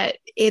 and that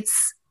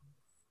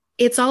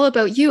it's all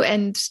about you,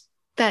 and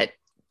that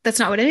that's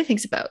not what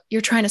anything's about.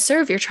 You're trying to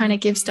serve, you're trying to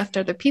give stuff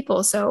to other mm,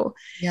 people. So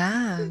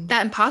yeah,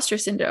 that imposter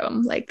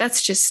syndrome, like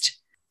that's the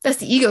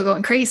ego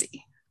going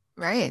crazy.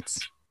 right.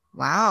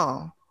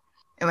 Wow.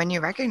 And when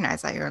you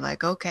recognize that, you're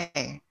like,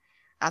 okay,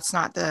 that's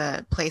not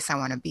the place I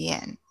want to be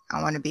in.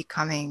 I want to be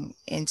coming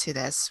into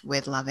this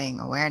with loving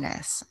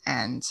awareness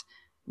and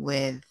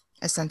with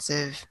a sense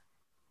of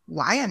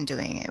why I'm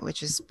doing it,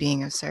 which is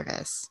being of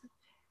service.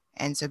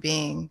 And so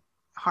being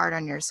hard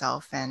on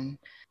yourself, and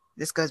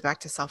this goes back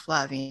to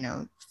self-love,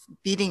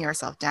 beating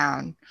yourself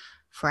down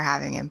for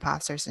having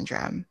imposter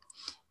syndrome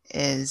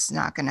is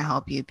not going to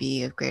help you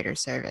be of greater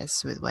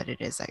service with what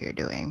it is that you're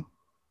doing.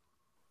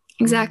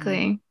 Mm-hmm.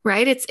 Exactly.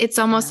 Right? It's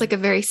almost Yeah. like a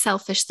very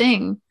selfish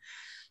thing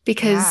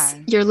because Yeah.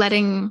 you're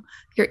letting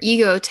your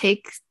ego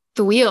take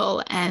the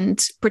wheel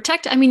and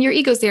protect. I mean, your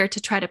ego's there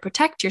to try to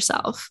protect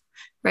yourself,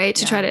 right?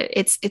 To try Yeah. to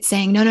it's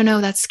saying, no, no, no,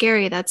 that's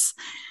scary. That's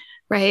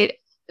right.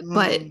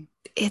 But Mm.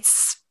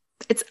 it's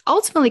it's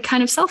ultimately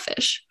kind of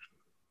selfish.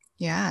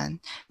 Yeah.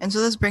 And so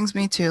this brings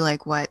me to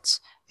like what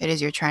it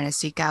is you're trying to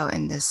seek out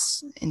in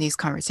these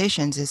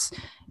conversations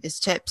is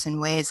tips and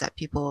ways that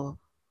people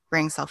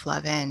bring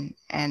self-love in.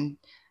 And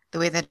the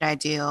way that I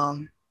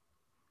deal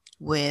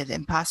with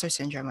imposter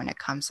syndrome when it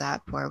comes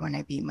up or when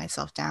I beat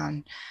myself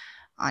down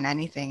on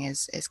anything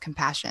is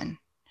compassion.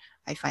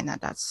 I find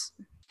that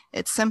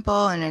it's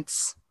simple and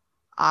it's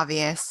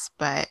obvious,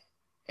 but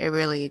it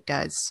really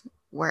does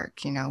work,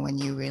 when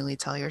you really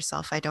tell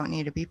yourself, I don't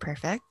need to be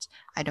perfect.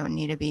 I don't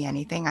need to be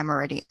anything. I'm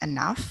already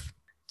enough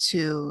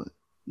to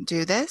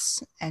do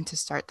this and to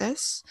start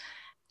this.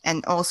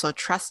 And also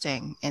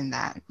trusting in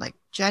that, like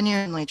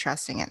genuinely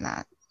trusting in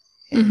that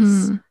is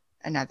Mm-hmm.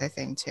 another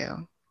thing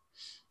too.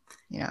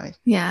 You know,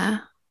 Yeah.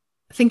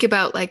 Think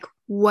about like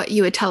what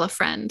you would tell a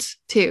friend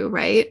too,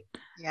 right?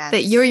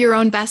 That you're yes, your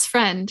own yes. best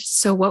friend.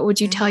 So what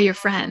would you tell your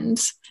Mm-hmm.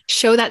 friend?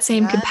 Show that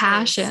same Yes.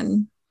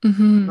 compassion.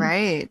 Mm-hmm.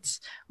 Right.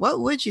 What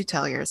would you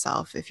tell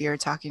yourself if you're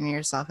talking to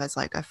yourself as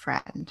like a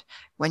friend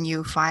when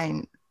you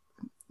find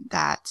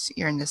that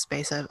you're in this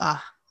space of,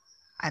 oh,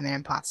 I'm an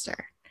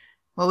imposter?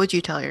 What would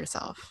you tell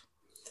yourself?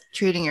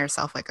 Treating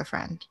yourself like a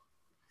friend.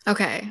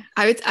 Okay.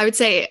 I would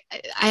say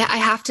I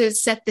have to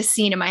set the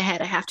scene in my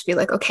head. I have to be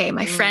like, okay,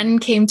 my Mm,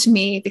 friend came to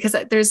me because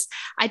I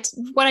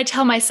what I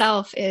tell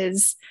myself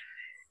is,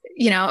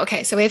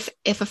 okay, so if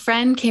a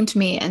friend came to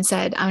me and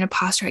said, I'm an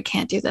imposter, I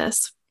can't do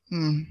this,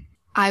 mm,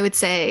 I would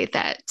say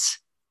that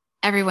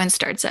everyone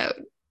starts out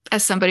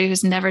as somebody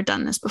who's never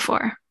done this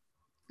before.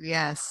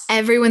 yes.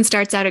 Everyone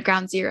starts out at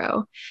ground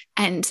zero,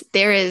 and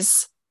there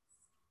is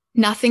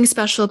nothing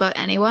special about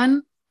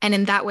anyone. And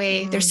in that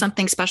way, there's Mm,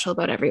 something special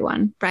about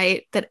everyone,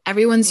 right? That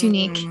everyone's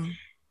unique, mm,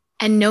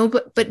 and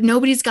but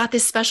nobody's got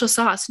this special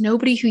sauce.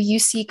 Nobody who you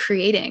see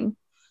creating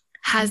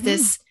has mhm.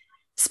 this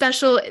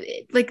special,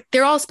 like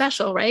they're all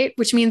special, right?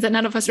 Which means that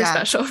none of us are Yeah.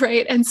 special,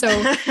 right? And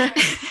so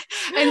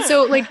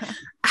like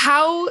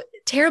how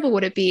terrible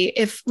would it be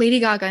if Lady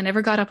Gaga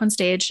never got up on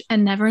stage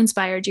and never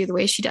inspired you the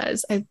way she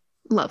does?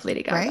 Love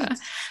Lady right? Gaga.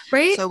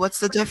 Right? So what's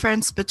the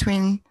difference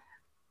between,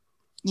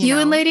 You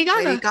and Lady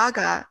Lady Gaga.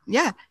 Gaga?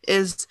 Yeah,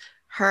 is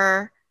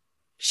her.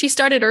 She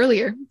started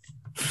earlier.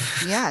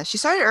 Yeah, she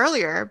started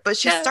earlier, but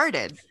she Yeah.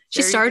 started.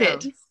 She There you go.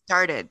 started.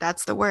 Started.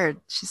 That's the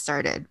word. She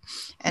started.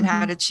 And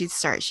how did she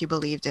start? She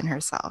believed in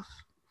herself.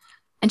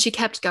 And she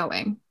kept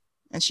going.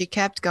 And she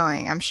kept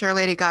going. I'm sure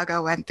Lady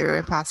Gaga went through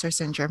imposter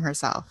syndrome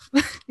herself,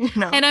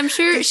 And I'm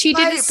sure she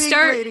didn't despite being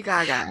start Lady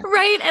Gaga.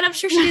 right. And I'm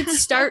sure she didn't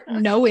start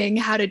knowing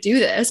how to do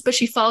this, but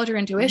she followed her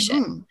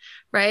intuition.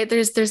 Right.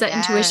 There's that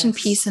intuition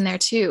piece in there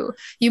too.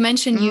 You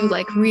mentioned you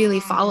like really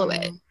follow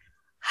it.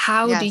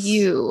 How do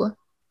you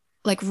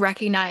like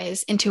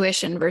recognize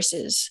intuition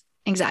versus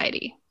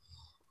anxiety?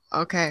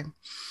 Okay.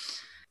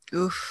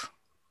 Oof.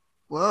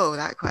 Whoa,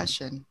 that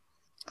question.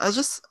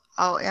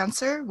 I'll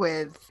answer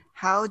with,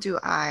 how do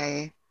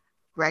I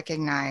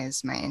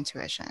recognize my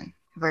intuition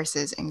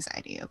versus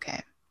anxiety?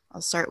 Okay.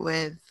 I'll start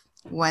with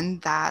when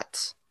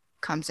that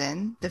comes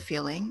in, the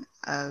feeling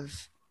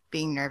of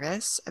being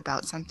nervous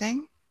about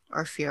something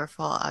or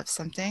fearful of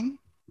something.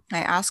 I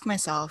ask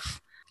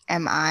myself,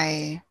 am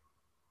I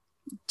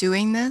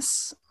doing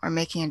this or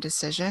making a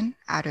decision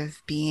out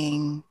of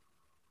being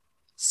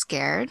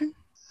scared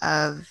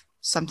of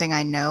something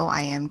I know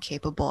I am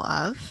capable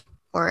of?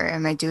 Or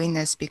am I doing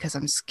this because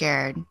I'm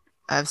scared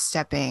of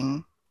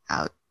stepping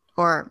out?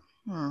 Or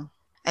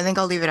I think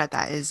I'll leave it at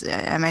that.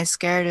 Am I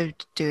scared of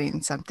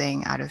doing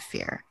something out of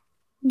fear?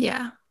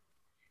 Yeah.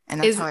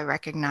 And that's how I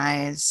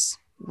recognize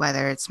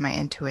whether it's my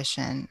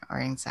intuition or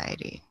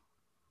anxiety.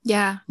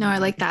 Yeah. No, I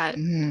like that.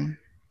 Mm-hmm.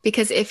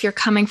 Because if you're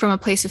coming from a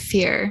place of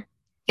fear,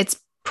 it's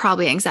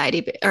probably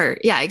anxiety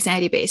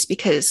based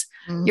because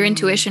your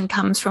intuition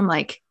comes from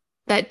like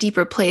that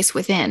deeper place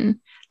within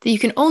that you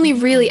can only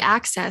really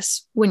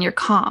access when you're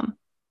calm.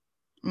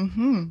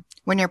 When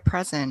you're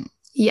present.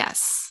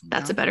 Yes,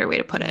 that's a better way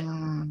to put it.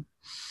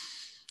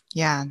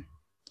 Yeah.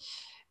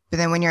 But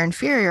then when you're in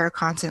fear, you're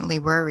constantly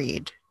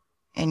worried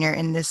and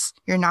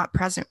you're not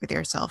present with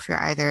yourself.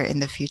 You're either in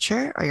the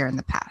future or you're in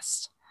the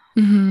past,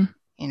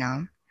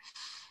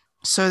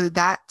 So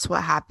that's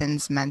what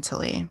happens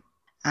mentally.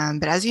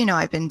 But as you know,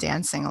 I've been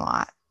dancing a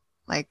lot,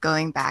 like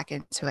going back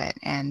into it.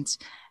 And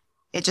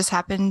it just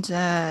happened,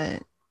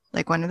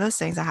 like one of those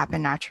things that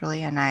happened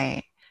naturally. And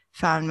I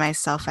found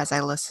myself, as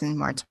I listened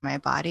more to my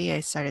body,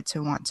 I started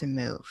to want to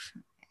move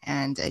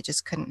and I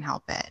just couldn't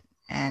help it.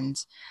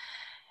 And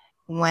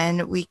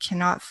when we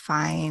cannot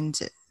find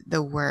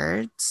the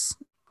words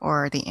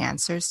or the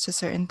answers to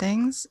certain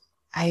things,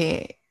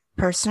 I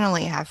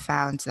personally have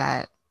found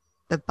that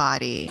the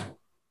body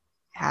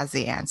has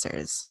the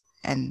answers.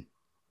 And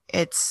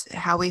it's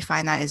how we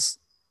find that is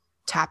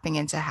tapping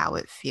into how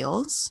it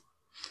feels.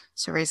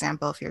 So for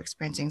example, if you're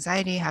experiencing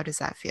anxiety, how does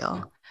that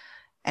feel?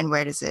 And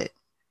where does it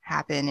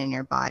happen in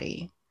your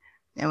body?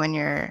 And when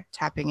you're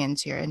tapping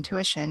into your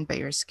intuition, but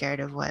you're scared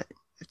of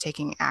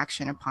taking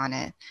action upon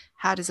it,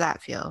 how does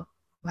that feel?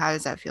 How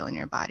does that feel in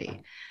your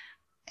body?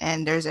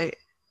 And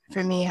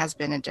for me, has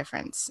been a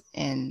difference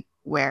in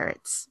where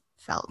it's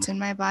felt in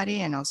my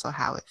body and also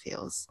how it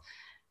feels.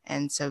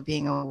 And so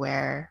being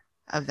aware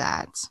of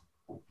that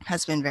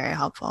has been very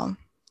helpful.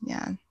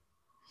 Yeah.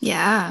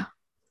 Yeah.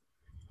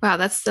 Wow,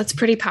 that's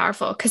pretty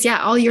powerful. Because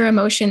all your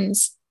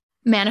emotions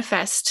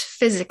manifest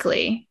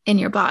physically in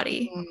your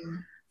body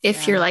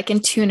if you're like in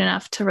tune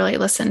enough to really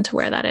listen to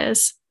where that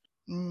is.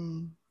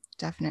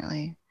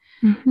 Definitely.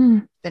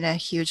 Been a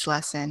huge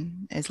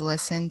lesson is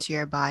listen to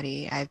your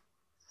body.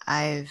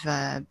 I've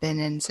been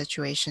in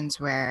situations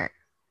where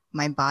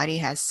my body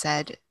has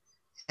said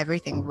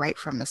everything right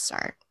from the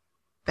start,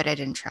 but I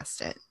didn't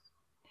trust it.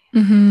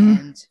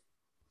 And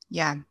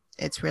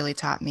it's really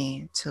taught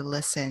me to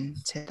listen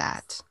to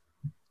that.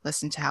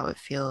 Listen to how it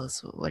feels.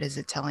 What is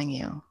it telling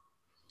you?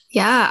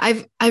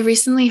 Yeah, I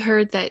recently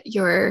heard that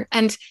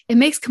and it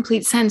makes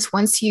complete sense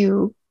once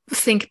you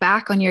think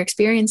back on your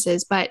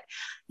experiences, but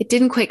it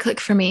didn't quite click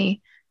for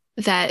me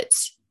that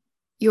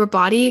your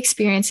body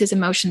experiences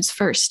emotions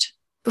first.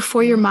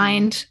 Before your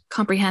mind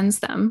comprehends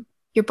them,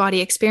 your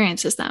body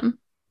experiences them.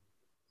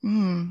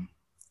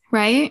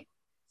 Right?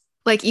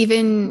 Like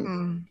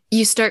even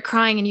you start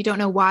crying and you don't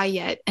know why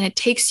yet. And it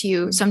takes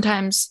you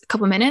sometimes a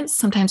couple minutes,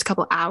 sometimes a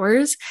couple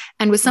hours.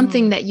 And with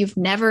something that you've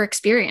never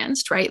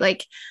experienced, right?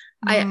 Like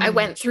I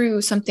went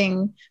through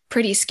something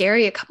pretty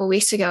scary a couple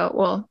weeks ago.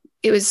 Well,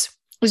 it was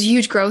a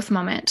huge growth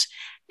moment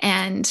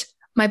and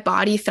my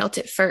body felt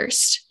it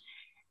first.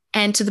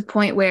 And to the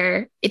point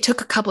where it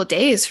took a couple of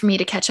days for me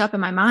to catch up in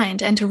my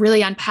mind and to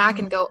really unpack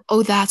and go,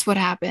 oh, that's what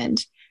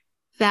happened.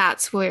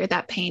 That's where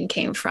that pain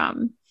came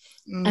from.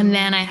 And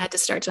then I had to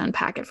start to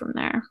unpack it from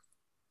there.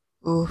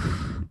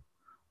 Oof.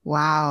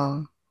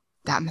 Wow.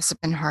 That must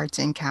have been hard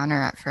to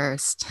encounter at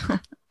first.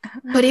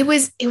 But it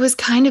was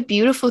kind of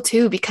beautiful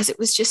too, because it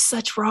was just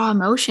such raw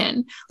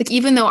emotion. Like,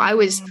 even though I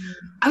was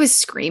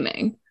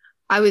screaming,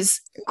 I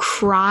was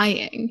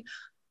crying,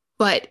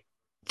 but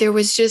there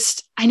was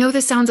just, I know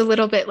this sounds a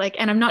little bit like,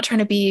 and I'm not trying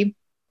to be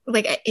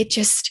like,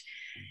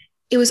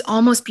 it was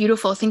almost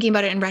beautiful thinking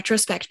about it in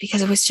retrospect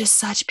because it was just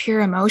such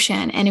pure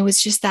emotion. And it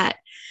was just that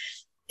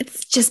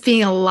it's just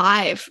being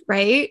alive,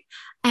 right?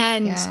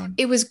 And Yeah.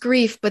 it was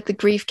grief, but the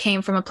grief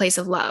came from a place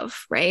of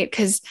love, right?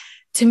 Because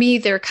to me,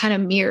 they're kind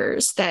of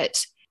mirrors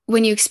that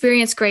when you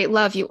experience great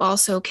love, you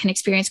also can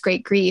experience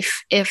great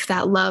grief if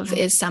that love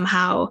is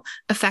somehow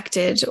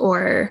affected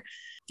or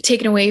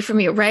taken away from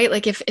you, right?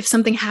 Like if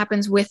something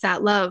happens with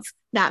that love,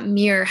 that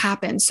mirror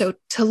happens. So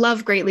to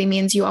love greatly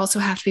means you also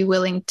have to be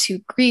willing to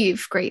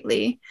grieve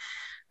greatly,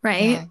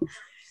 right? Yeah,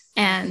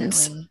 And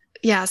definitely.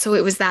 yeah, so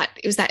it was that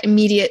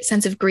immediate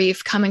sense of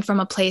grief coming from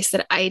a place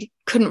that I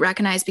couldn't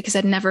recognize because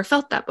I'd never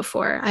felt that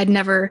before. I'd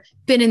never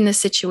been in this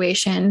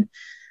situation,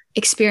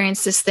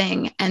 experienced this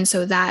thing. And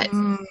so that,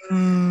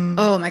 Mm,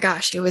 oh my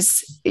gosh, it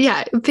was,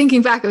 yeah,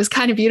 thinking back, it was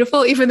kind of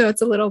beautiful, even though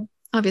it's a little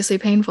obviously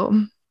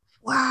painful.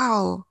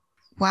 wow.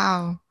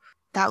 Wow.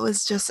 That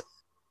was just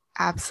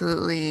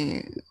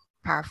absolutely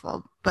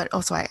powerful. But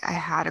also, I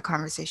had a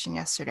conversation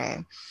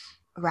yesterday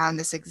around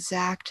this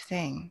exact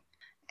thing.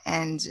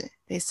 And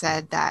they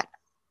said that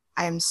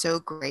I am so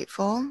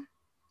grateful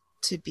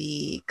to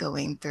be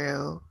going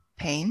through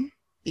pain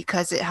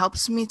because it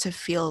helps me to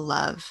feel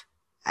love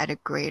at a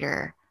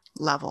greater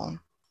level.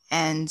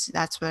 And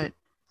that's what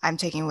I'm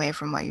taking away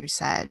from what you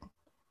said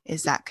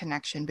is that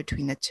connection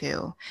between the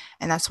two.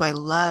 And that's why I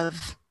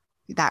love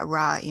that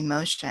raw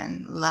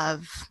emotion,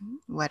 love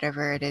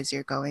whatever it is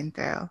you're going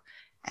through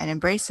and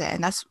embrace it.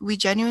 And that's, we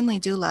genuinely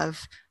do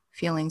love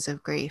feelings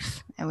of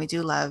grief and we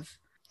do love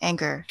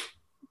anger,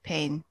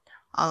 pain,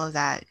 all of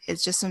that.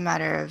 It's just a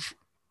matter of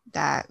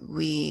that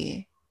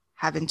we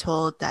have been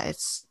told that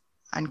it's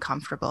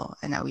uncomfortable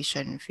and that we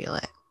shouldn't feel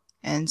it.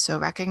 And so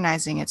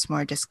recognizing it's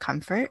more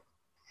discomfort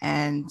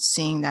and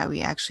seeing that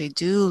we actually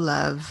do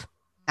love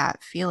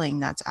that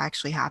feeling that's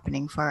actually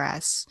happening for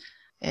us.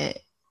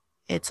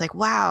 It's like,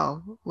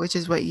 wow, which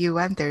is what you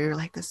went through. You're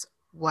like this,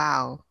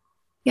 wow.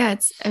 Yeah,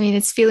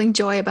 it's feeling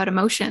joy about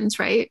emotions,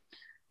 right?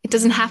 It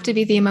doesn't have to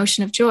be the Mm-hmm.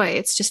 emotion of joy.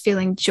 It's just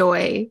feeling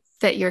joy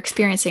that you're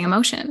experiencing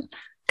emotion.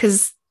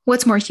 Because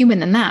what's more human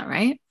than that,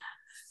 right?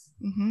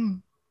 Mm-hmm.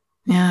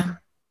 Yeah.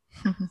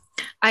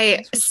 I,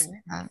 Thanks for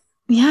sharing that.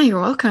 yeah, you're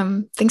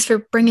welcome. Thanks for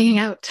bringing it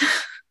out.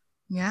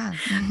 Yeah.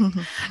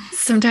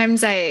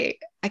 Sometimes I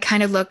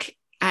kind of look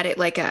at it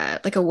like a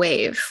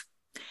wave,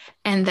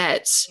 and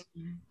that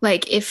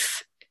like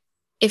if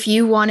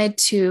you wanted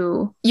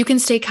to, you can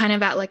stay kind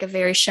of at like a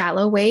very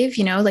shallow wave,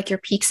 like your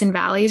peaks and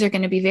valleys are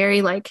going to be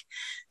very like,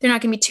 they're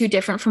not going to be too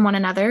different from one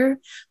another.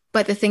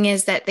 But the thing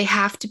is that they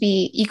have to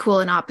be equal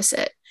and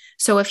opposite.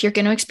 So if you're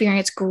going to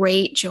experience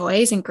great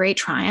joys and great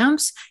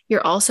triumphs,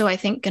 you're also, I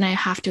think, going to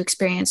have to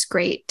experience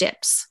great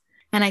dips.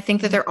 And I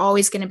think that they're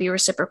always going to be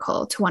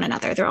reciprocal to one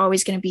another. They're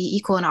always going to be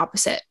equal and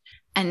opposite.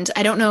 And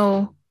I don't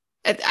know,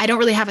 I don't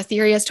really have a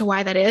theory as to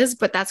why that is,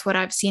 but that's what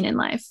I've seen in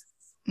life.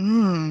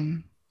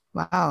 Mm,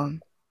 wow.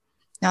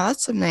 Now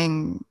that's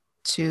something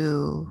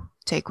to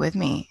take with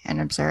me and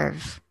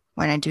observe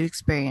when I do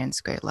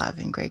experience great love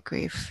and great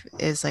grief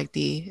is like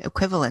the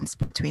equivalence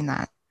between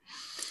that.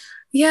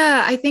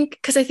 Yeah, I think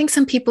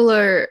some people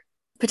are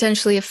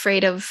potentially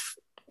afraid of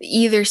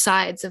either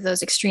sides of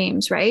those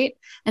extremes, right?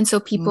 And so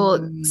people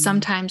Mm,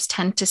 sometimes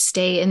tend to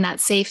stay in that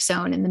safe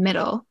zone in the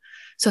middle.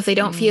 So if they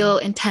don't mm, feel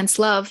intense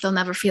love, they'll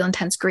never feel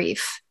intense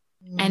grief.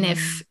 And if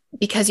mm,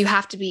 because you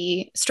have to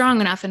be strong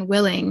enough and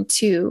willing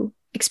to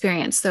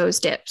experience those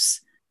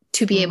dips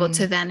to be able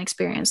to mm, then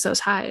experience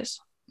those highs.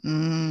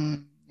 mm.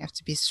 You have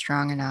to be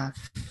strong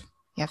enough.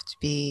 You have to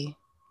be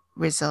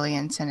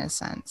resilient in a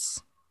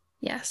sense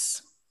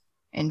Yes.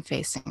 in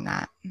facing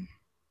that.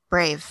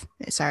 Brave,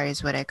 sorry,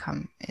 is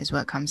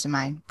what comes to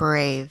mind.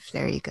 Brave.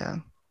 There you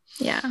go.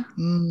 Yeah.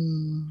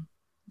 Mm.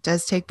 It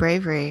does take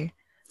bravery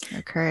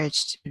or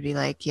courage to be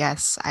like,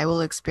 yes, I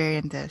will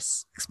experience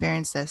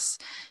this,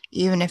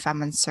 even if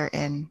I'm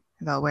uncertain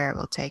about where it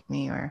will take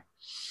me or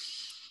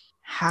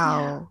Yeah.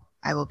 how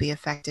I will be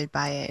affected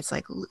by it. It's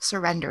like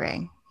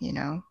surrendering,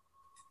 to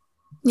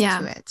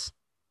Yeah. it.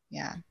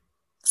 Yeah.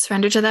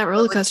 Surrender to that But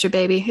roller with, coaster,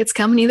 baby. It's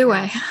coming either yeah,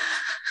 way.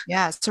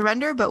 yeah,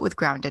 surrender, but with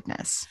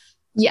groundedness. Surrender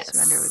with Yes.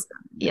 groundedness.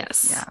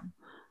 Yes. Yeah.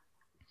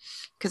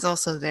 Because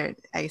also there,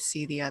 I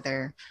see the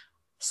other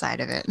side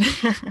of it.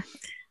 you know.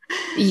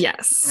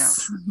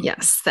 Yes.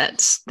 Yes.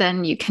 That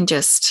then you can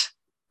just,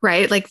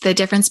 right? Like the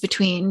difference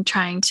between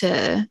trying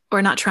to,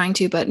 or not trying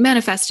to, but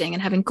manifesting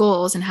and having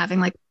goals and having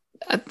like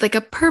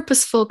a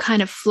purposeful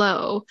kind of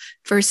flow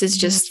versus Mhm.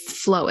 just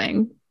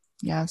flowing.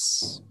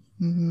 Yes.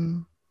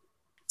 Mm-hmm.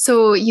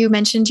 So you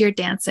mentioned your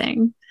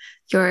dancing,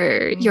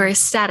 your Mm.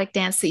 ecstatic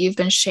dance that you've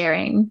been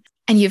sharing,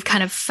 and you've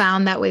kind of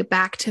found that way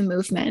back to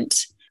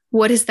movement.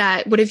 What is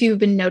that? What have you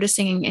been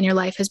noticing in your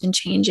life has been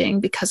changing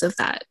because of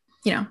that,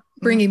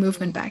 bringing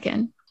movement Mm. back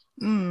in?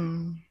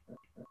 Mm.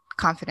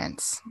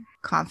 Confidence.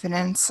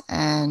 Confidence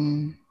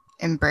and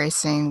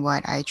embracing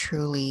what I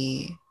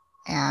truly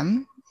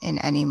am in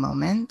any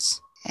moment.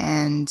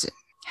 And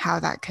how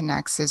that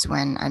connects is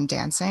when I'm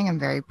dancing, I'm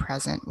very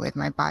present with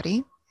my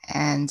body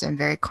and I'm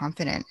very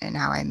confident in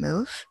how I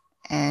move.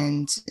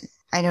 And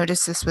I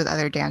notice this with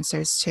other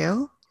dancers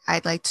too.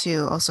 I'd like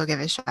to also give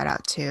a shout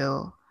out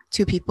to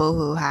two people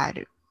who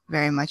had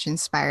very much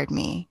inspired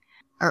me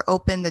or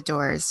opened the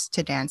doors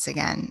to dance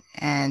again.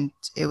 And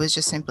it was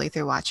just simply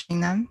through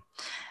watching them.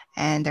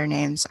 And their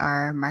names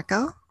are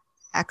Marco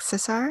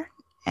Accessar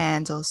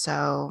and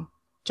also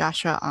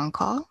Joshua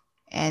Oncall.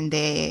 And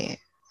they,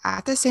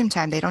 at the same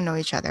time, they don't know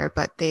each other,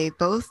 but they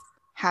both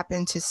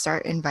happened to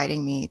start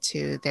inviting me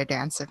to their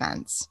dance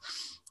events,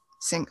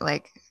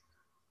 like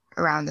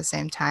around the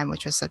same time,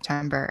 which was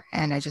September.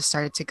 And I just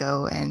started to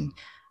go and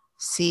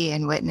see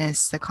and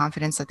witness the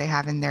confidence that they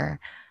have in their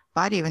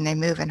body when they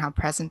move and how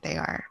present they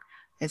are.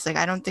 It's like,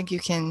 I don't think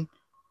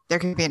there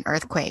could be an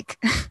earthquake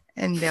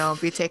and they'll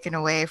be taken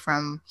away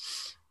from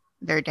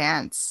their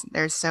dance.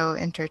 They're so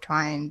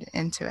intertwined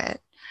into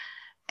it.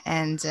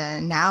 And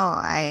now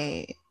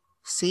I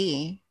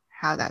see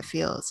how that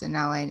feels. And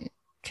now I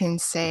can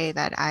say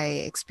that I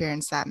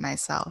experienced that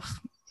myself,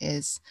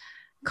 is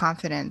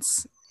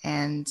confidence.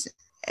 And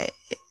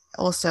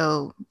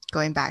also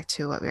going back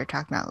to what we were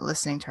talking about,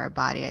 listening to our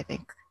body, I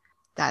think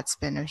that's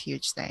been a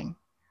huge thing.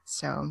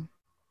 So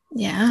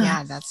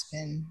yeah, that's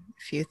been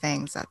a few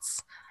things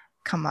that's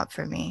come up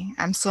for me.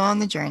 I'm still on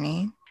the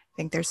journey. I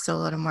think there's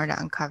still a little more to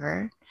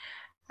uncover.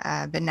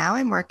 But now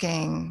I'm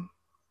working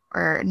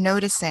or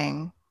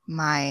noticing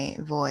my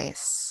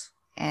voice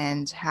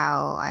and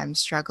how I'm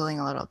struggling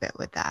a little bit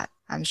with that.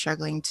 I'm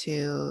struggling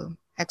to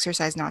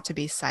exercise not to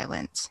be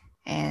silent.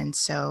 And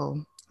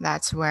so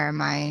that's where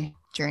my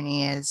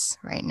journey is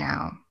right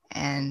now.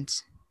 And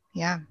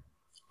yeah.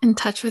 In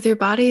touch with your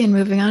body and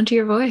moving on to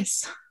your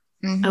voice.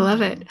 Mm-hmm. I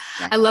love it.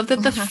 Yeah. I love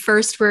that the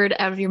first word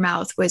out of your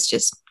mouth was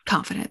just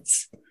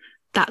confidence.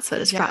 That's what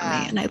has brought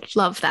me. And I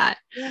love that.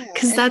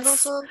 Because that's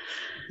also,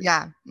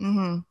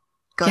 mm-hmm.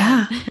 Go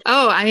ahead.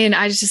 Oh, I mean,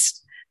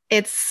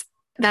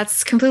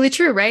 that's completely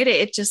true, right?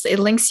 It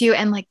links you,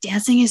 and like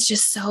dancing is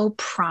just so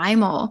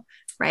primal,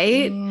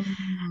 right?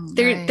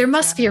 There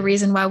must be a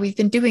reason why we've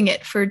been doing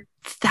it for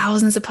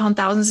thousands upon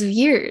thousands of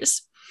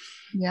years.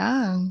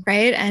 Yeah.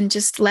 Right. And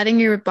just letting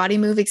your body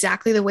move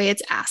exactly the way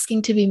it's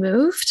asking to be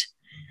moved.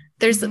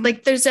 There's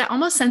there's that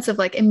almost sense of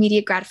like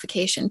immediate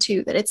gratification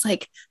too, that it's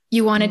like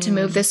you wanted to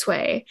move this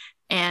way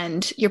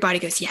and your body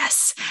goes,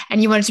 yes.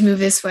 And you wanted to move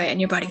this way and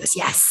your body goes,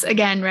 yes,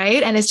 again.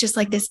 Right. And it's just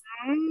like this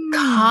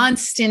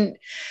constant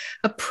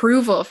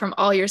approval from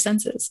all your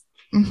senses.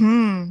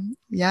 Mm-hmm.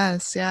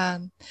 Yes. Yeah.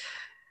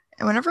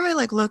 And whenever I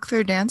like look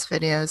through dance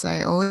videos,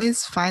 I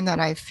always find that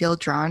I feel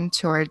drawn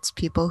towards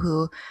people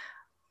who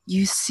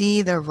you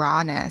see the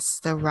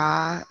rawness, the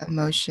raw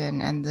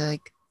emotion, and the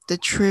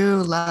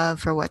true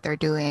love for what they're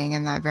doing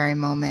in that very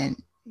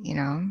moment. You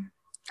know,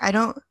 I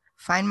don't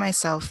find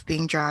myself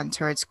being drawn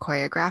towards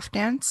choreographed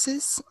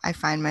dances. I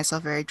find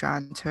myself very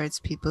drawn towards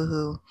people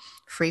who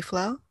free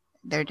flow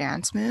their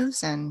dance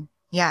moves. And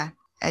yeah,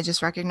 I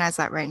just recognize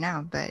that right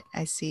now, but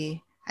I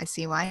see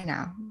why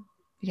now.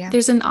 Yeah.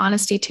 There's an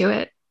honesty to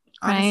it.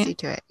 Honesty right?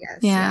 to it. Yes.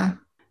 Yeah.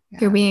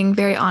 They're being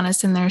very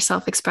honest in their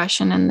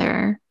self-expression and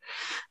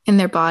in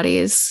their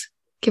bodies,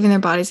 giving their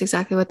bodies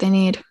exactly what they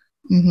need.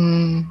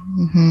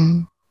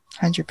 100%.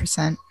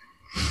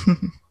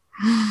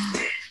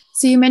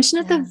 So you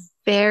mentioned at the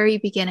very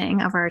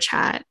beginning of our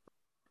chat,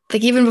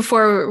 like even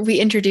before we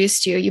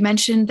introduced you, you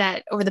mentioned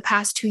that over the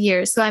past 2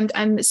 years, so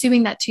I'm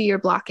assuming that 2-year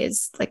block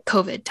is like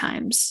COVID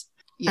times,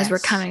 as we're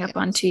coming up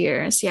on 2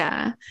 years.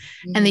 Yeah.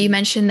 And then you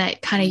mentioned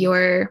that kind of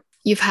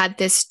you've had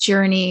this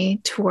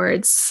journey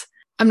towards,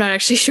 I'm not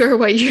actually sure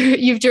what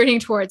you've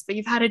journeyed towards, but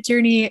you've had a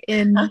journey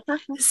in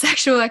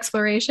sexual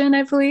exploration,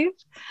 I believe.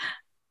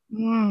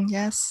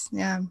 Yes.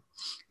 Yeah.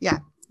 Yeah,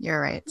 you're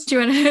right. Do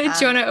you want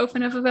to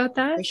open up about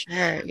that? For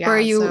sure. Yeah. Or are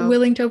you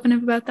willing to open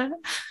up about that?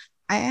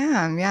 I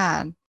am.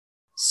 Yeah.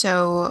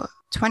 So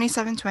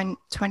 2016,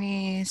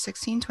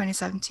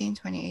 2017,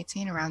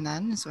 2018, around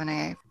then is when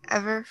I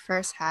ever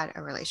first had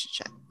a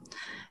relationship.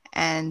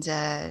 And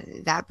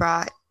that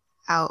brought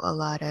out a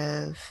lot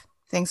of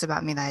things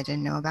about me that I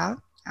didn't know about,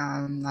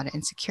 a lot of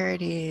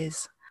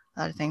insecurities,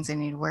 a lot of things I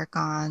need to work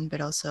on, but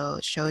also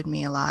showed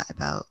me a lot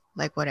about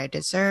like what I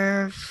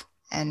deserve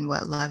and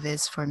what love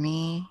is for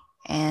me.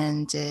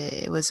 And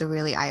it was a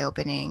really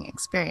eye-opening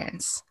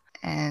experience.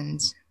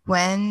 And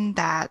when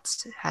that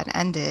had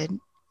ended,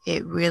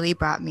 it really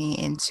brought me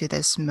into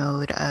this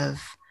mode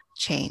of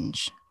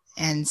change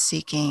and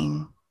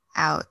seeking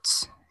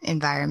out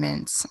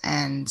environments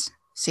and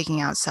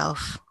seeking out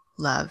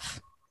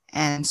self-love.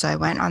 And so I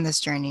went on this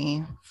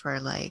journey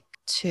for like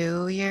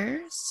 2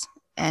 years,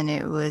 and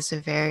it was a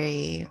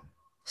very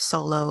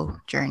solo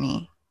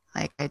journey.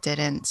 Like I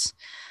didn't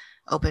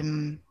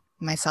open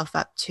myself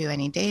up to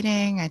any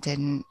dating. I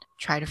didn't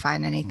try to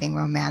find anything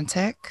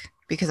romantic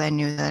because I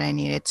knew that I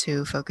needed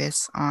to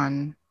focus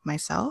on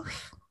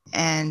myself.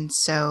 And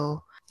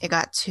so it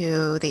got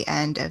to the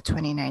end of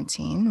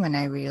 2019 when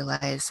I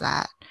realized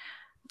that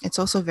it's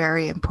also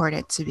very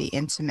important to be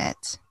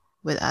intimate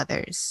with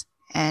others.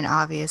 And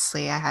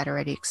obviously I had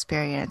already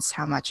experienced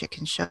how much it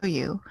can show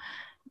you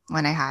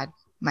when I had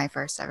my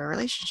first ever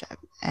relationship.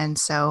 And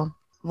so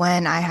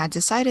when I had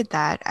decided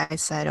that, I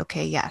said,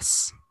 okay,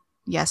 yes.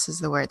 Yes is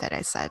the word that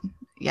I said.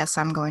 Yes,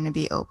 I'm going to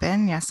be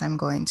open. Yes, I'm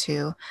going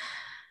to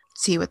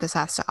see what this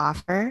has to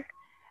offer.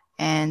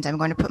 and I'm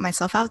going to put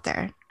myself out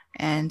there.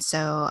 And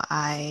so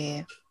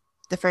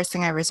the first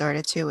thing I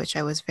resorted to, which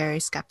I was very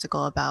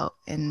skeptical about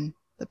in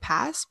the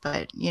past,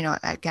 but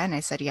again,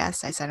 I said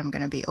yes. I said I'm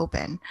going to be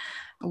open,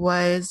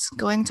 was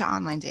going to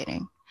online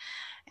dating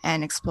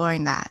and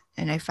exploring that.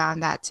 And I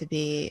found that to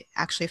be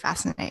actually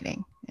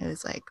fascinating. It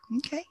was like,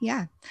 okay,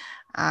 yeah.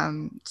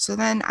 So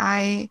then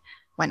I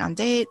went on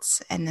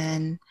dates, and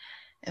then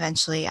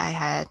eventually I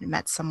had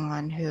met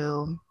someone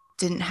who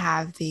didn't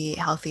have the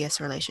healthiest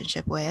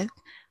relationship with.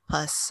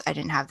 Plus, I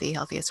didn't have the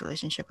healthiest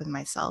relationship with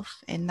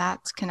myself in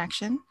that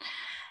connection.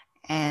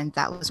 And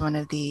that was one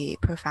of the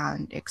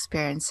profound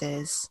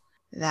experiences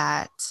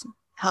that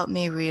helped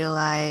me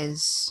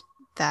realize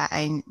that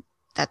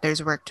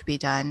there's work to be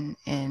done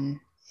in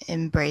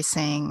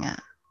embracing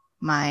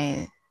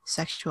my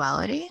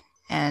sexuality,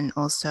 and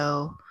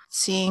also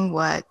seeing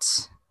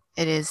what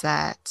it is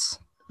that,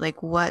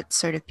 like, what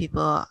sort of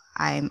people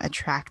I'm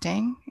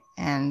attracting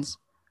and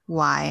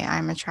why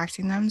I'm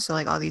attracting them. So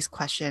like all these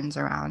questions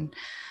around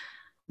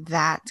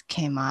that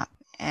came up.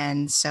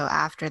 And so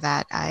after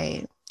that,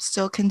 I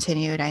still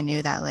continued. I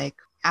knew that, like,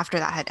 after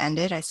that had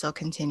ended, I still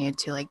continued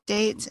to like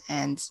date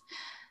and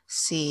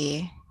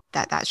see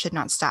that should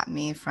not stop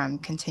me from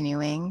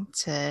continuing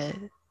to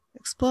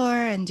explore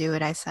and do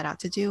what I set out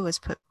to do,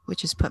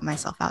 which is put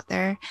myself out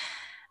there.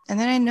 And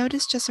then I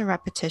noticed just a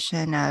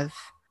repetition of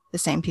the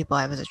same people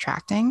I was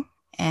attracting,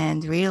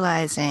 and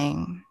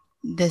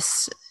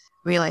this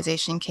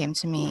realization came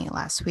to me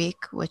last week,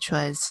 which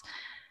was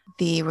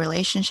the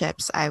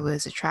relationships I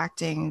was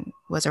attracting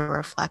was a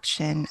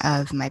reflection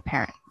of my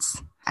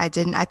parents. I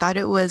thought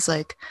it was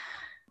like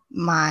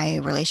my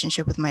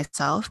relationship with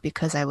myself,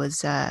 because I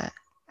was, at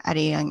a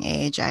young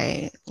age,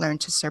 I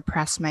learned to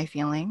suppress my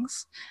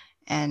feelings,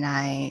 and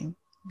I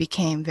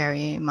became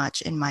very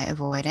much in my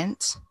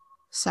avoidant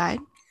side.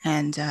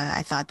 And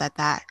I thought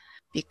that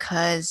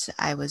because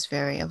I was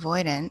very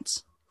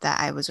avoidant, that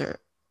I was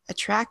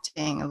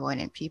attracting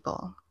avoidant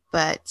people.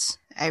 But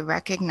I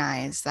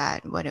recognized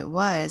that what it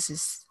was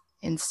is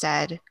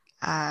instead,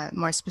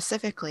 more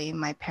specifically,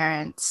 my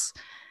parents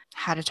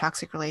had a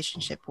toxic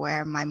relationship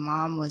where my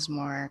mom was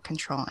more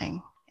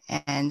controlling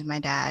and my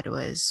dad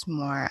was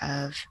more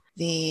of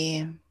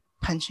the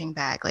punching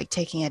bag, like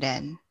taking it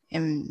in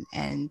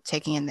and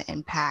taking in the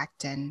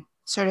impact and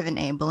sort of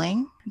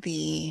enabling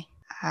the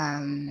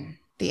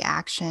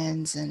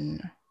actions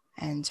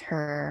and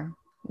her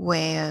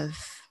way of,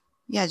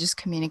 yeah, just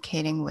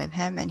communicating with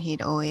him. And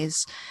he'd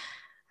always,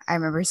 I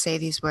remember, say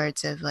these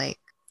words of like,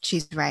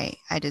 she's right,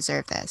 I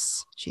deserve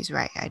this. She's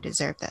right, I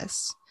deserve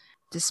this.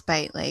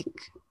 Despite like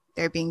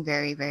there being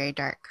very, very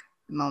dark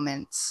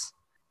moments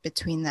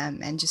between them,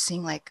 and just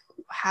seeing like,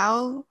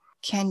 how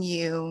can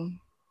you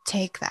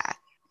take that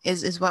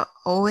is what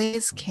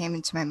always came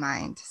into my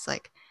mind. It's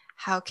like,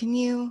 how can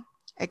you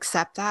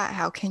accept that?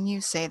 How can you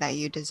say that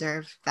you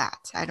deserve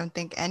that? I don't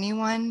think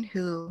anyone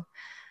who,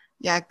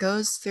 yeah,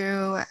 goes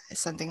through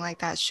something like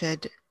that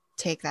should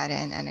take that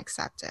in and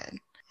accept it.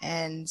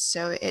 And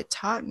so it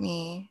taught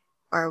me,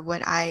 or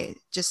what I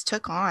just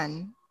took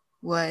on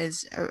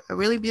was a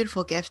really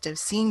beautiful gift of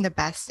seeing the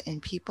best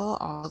in people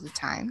all the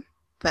time.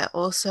 But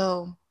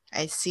also,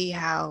 I see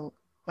how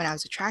when I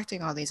was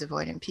attracting all these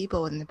avoidant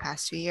people in the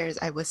past few years,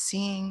 I was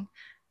seeing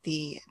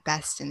the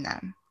best in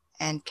them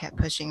and kept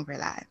pushing for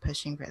that,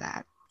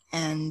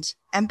 and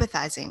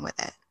empathizing with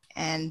it.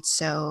 And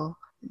so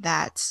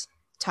that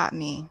taught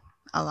me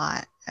a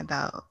lot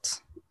about,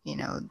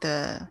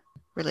 the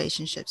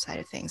relationship side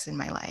of things in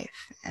my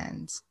life.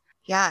 And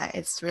yeah,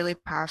 it's really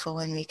powerful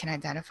when we can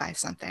identify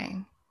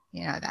something,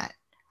 that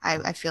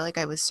I feel like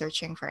I was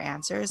searching for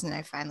answers, and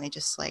I finally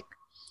just like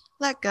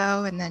let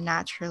go. And then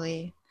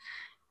naturally,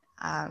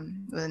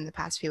 within the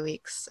past few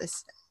weeks,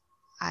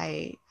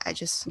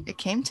 it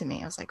came to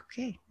me. I was like,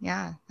 okay,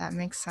 yeah, that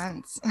makes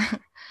sense.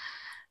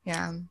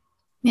 Yeah.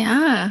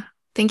 Yeah.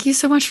 Thank you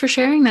so much for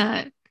sharing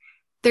that.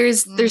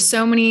 There's Mm.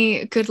 so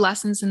many good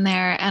lessons in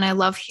there, and I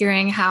love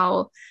hearing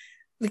how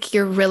like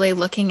you're really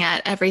looking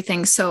at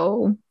everything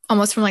so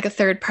almost from like a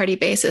third party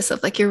basis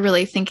of like you're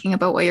really thinking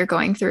about what you're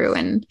going through.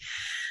 And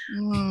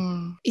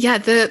Mm. yeah,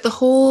 the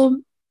whole,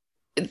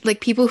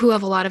 like, people who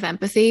have a lot of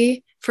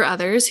empathy for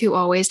others, who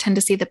always tend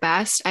to see the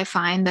best, I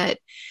find that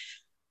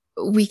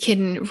we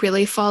can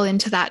really fall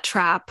into that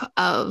trap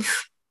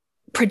of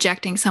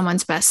projecting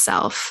someone's best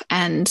self.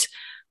 And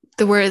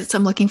the words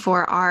I'm looking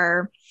for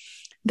are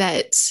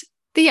that,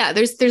 yeah,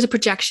 there's a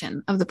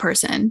projection of the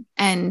person,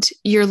 and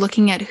you're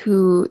looking at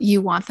who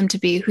you want them to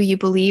be, who you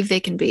believe they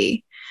can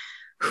be,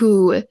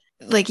 who,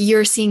 like,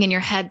 you're seeing in your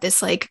head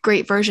this like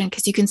great version,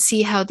 because you can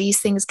see how these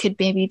things could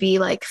maybe be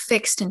like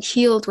fixed and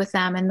healed with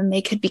them, and then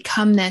they could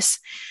become this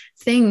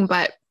thing.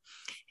 But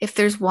if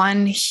there's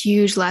one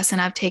huge lesson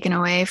I've taken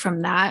away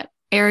from that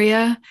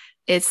area,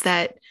 it's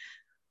that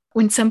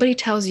when somebody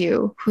tells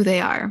you who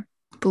they are,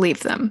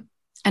 believe them,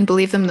 and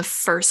believe them the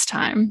first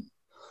time.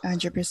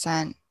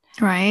 100%.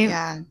 Right?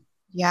 Yeah.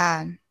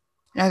 Yeah.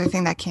 Another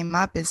thing that came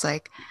up is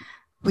like,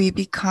 we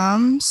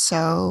become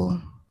so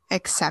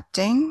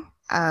accepting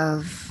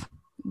of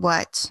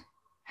what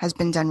has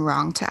been done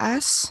wrong to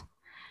us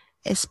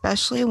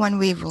especially when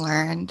we've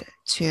learned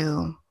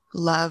to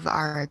love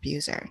our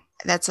abuser.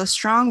 That's a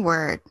strong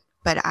word,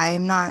 but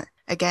I'm not,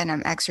 again,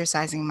 I'm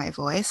exercising my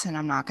voice and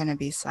I'm not going to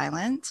be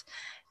silent.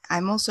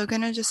 I'm also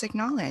going to just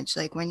acknowledge,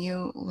 like, when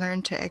you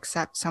learn to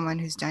accept someone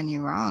who's done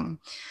you wrong,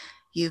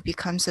 you've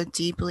become so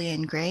deeply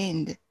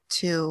ingrained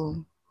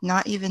to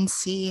not even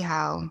see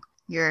how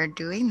you're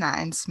doing that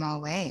in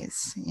small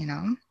ways, you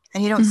know?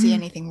 And you don't see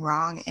anything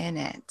wrong in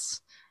it,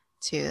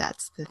 too.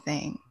 That's the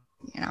thing,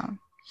 you know?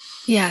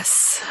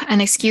 Yes.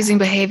 And excusing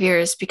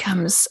behaviors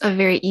becomes a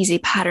very easy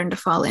pattern to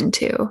fall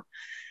into.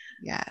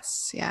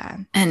 Yes. Yeah.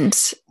 And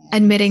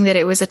admitting that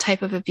it was a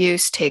type of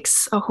abuse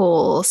takes a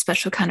whole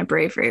special kind of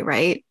bravery,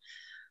 right?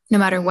 No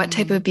matter what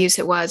type of abuse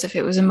it was, if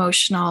it was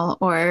emotional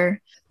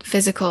or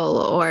physical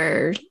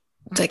or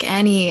like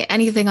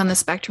anything on the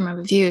spectrum of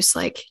abuse,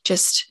 like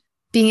just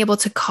being able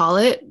to call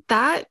it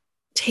that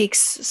takes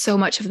so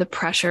much of the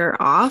pressure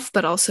off,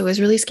 but also is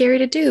really scary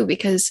to do,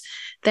 because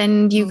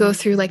then you go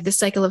through like the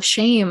cycle of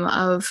shame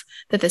of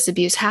that this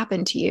abuse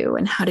happened to you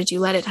and how did you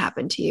let it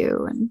happen to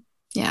you? And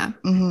yeah.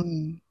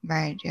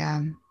 Right.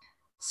 Yeah.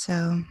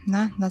 So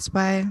no, that's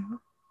why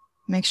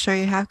make sure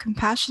you have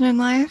compassion in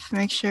life.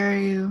 Make sure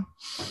you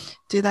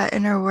do that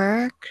inner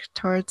work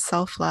towards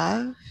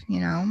self-love, you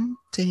know,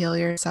 to heal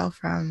yourself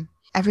from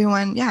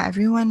everyone. Yeah,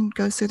 everyone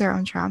goes through their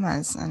own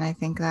traumas. And I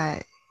think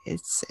that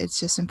it's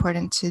just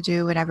important to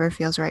do whatever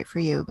feels right for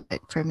you. But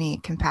for me,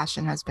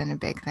 compassion has been a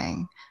big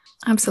thing.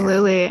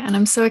 Absolutely. Yeah. And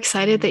I'm so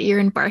excited that you're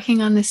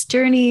embarking on this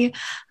journey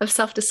of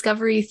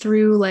self-discovery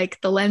through like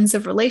the lens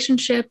of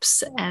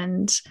relationships.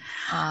 And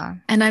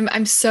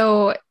I'm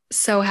so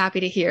happy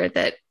to hear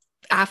that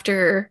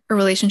after a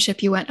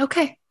relationship you went,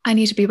 okay, I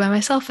need to be by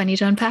myself. I need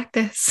to unpack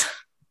this.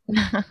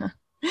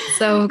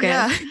 So good.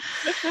 Yeah.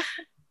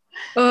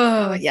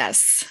 Oh,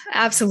 yes,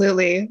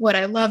 absolutely. What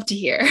I love to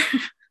hear.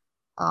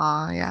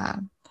 Oh, yeah.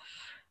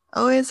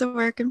 Always a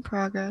work in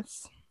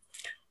progress.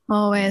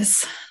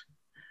 Always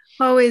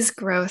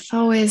growth,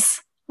 always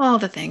all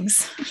the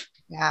things.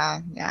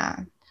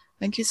 Yeah.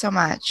 Thank you so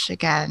much.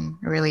 Again,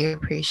 I really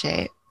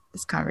appreciate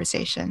this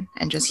conversation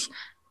and just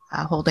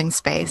holding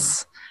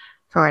space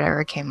for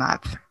whatever came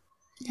up.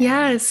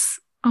 Yes.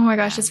 Oh my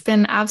gosh, it's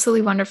been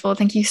absolutely wonderful.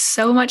 Thank you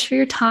so much for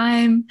your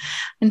time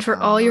and for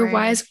all your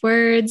wise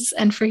words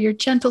and for your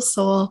gentle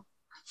soul.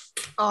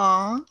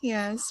 Oh,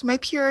 yes. My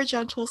pure,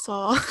 gentle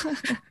soul.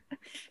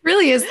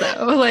 Really is,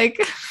 though. Like,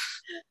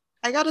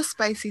 I got a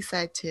spicy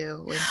side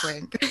too. Wink,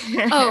 wink.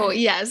 Oh,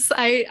 yes.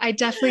 I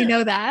definitely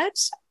know that.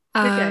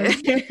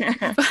 Okay.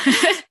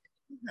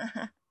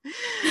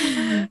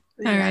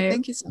 All right.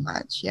 Thank you so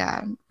much.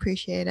 Yeah,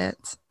 appreciate it.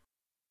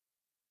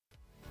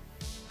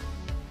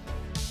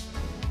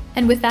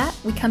 And with that,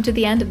 we come to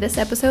the end of this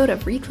episode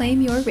of Reclaim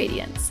Your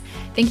Radiance.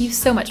 Thank you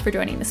so much for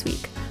joining this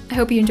week. I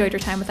hope you enjoyed your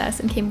time with us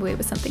and came away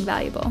with something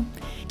valuable.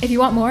 If you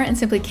want more and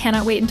simply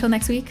cannot wait until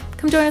next week,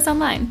 come join us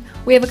online.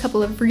 We have a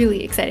couple of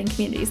really exciting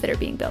communities that are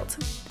being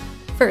built.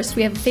 First,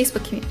 we have a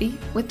Facebook community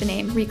with the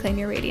name Reclaim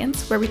Your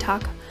Radiance, where we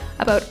talk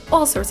about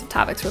all sorts of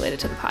topics related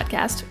to the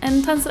podcast,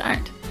 and tons that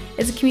aren't.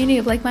 It's a community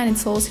of like-minded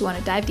souls who want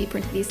to dive deeper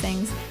into these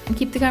things and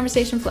keep the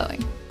conversation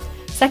flowing.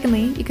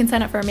 Secondly, you can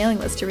sign up for our mailing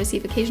list to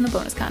receive occasional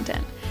bonus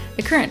content.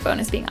 The current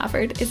bonus being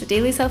offered is a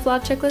daily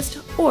self-love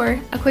checklist or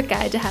a quick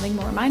guide to having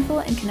more mindful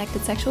and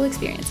connected sexual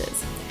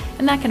experiences.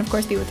 And that can of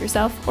course be with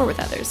yourself or with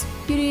others.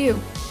 You do you.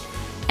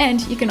 And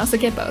you can also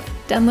get both,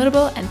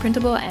 downloadable and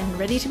printable and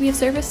ready to be of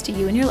service to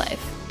you and your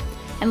life.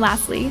 And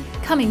lastly,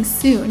 coming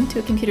soon to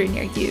a computer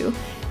near you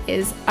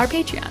is our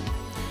Patreon.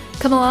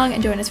 Come along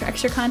and join us for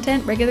extra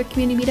content, regular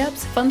community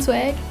meetups, fun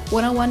swag,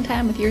 one-on-one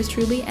time with yours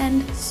truly,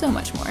 and so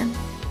much more.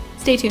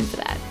 Stay tuned for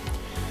that.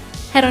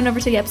 Head on over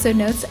to the episode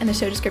notes and the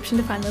show description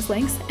to find those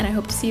links, and I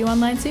hope to see you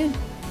online soon.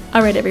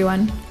 All right,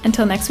 everyone,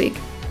 until next week,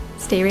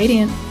 stay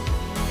radiant.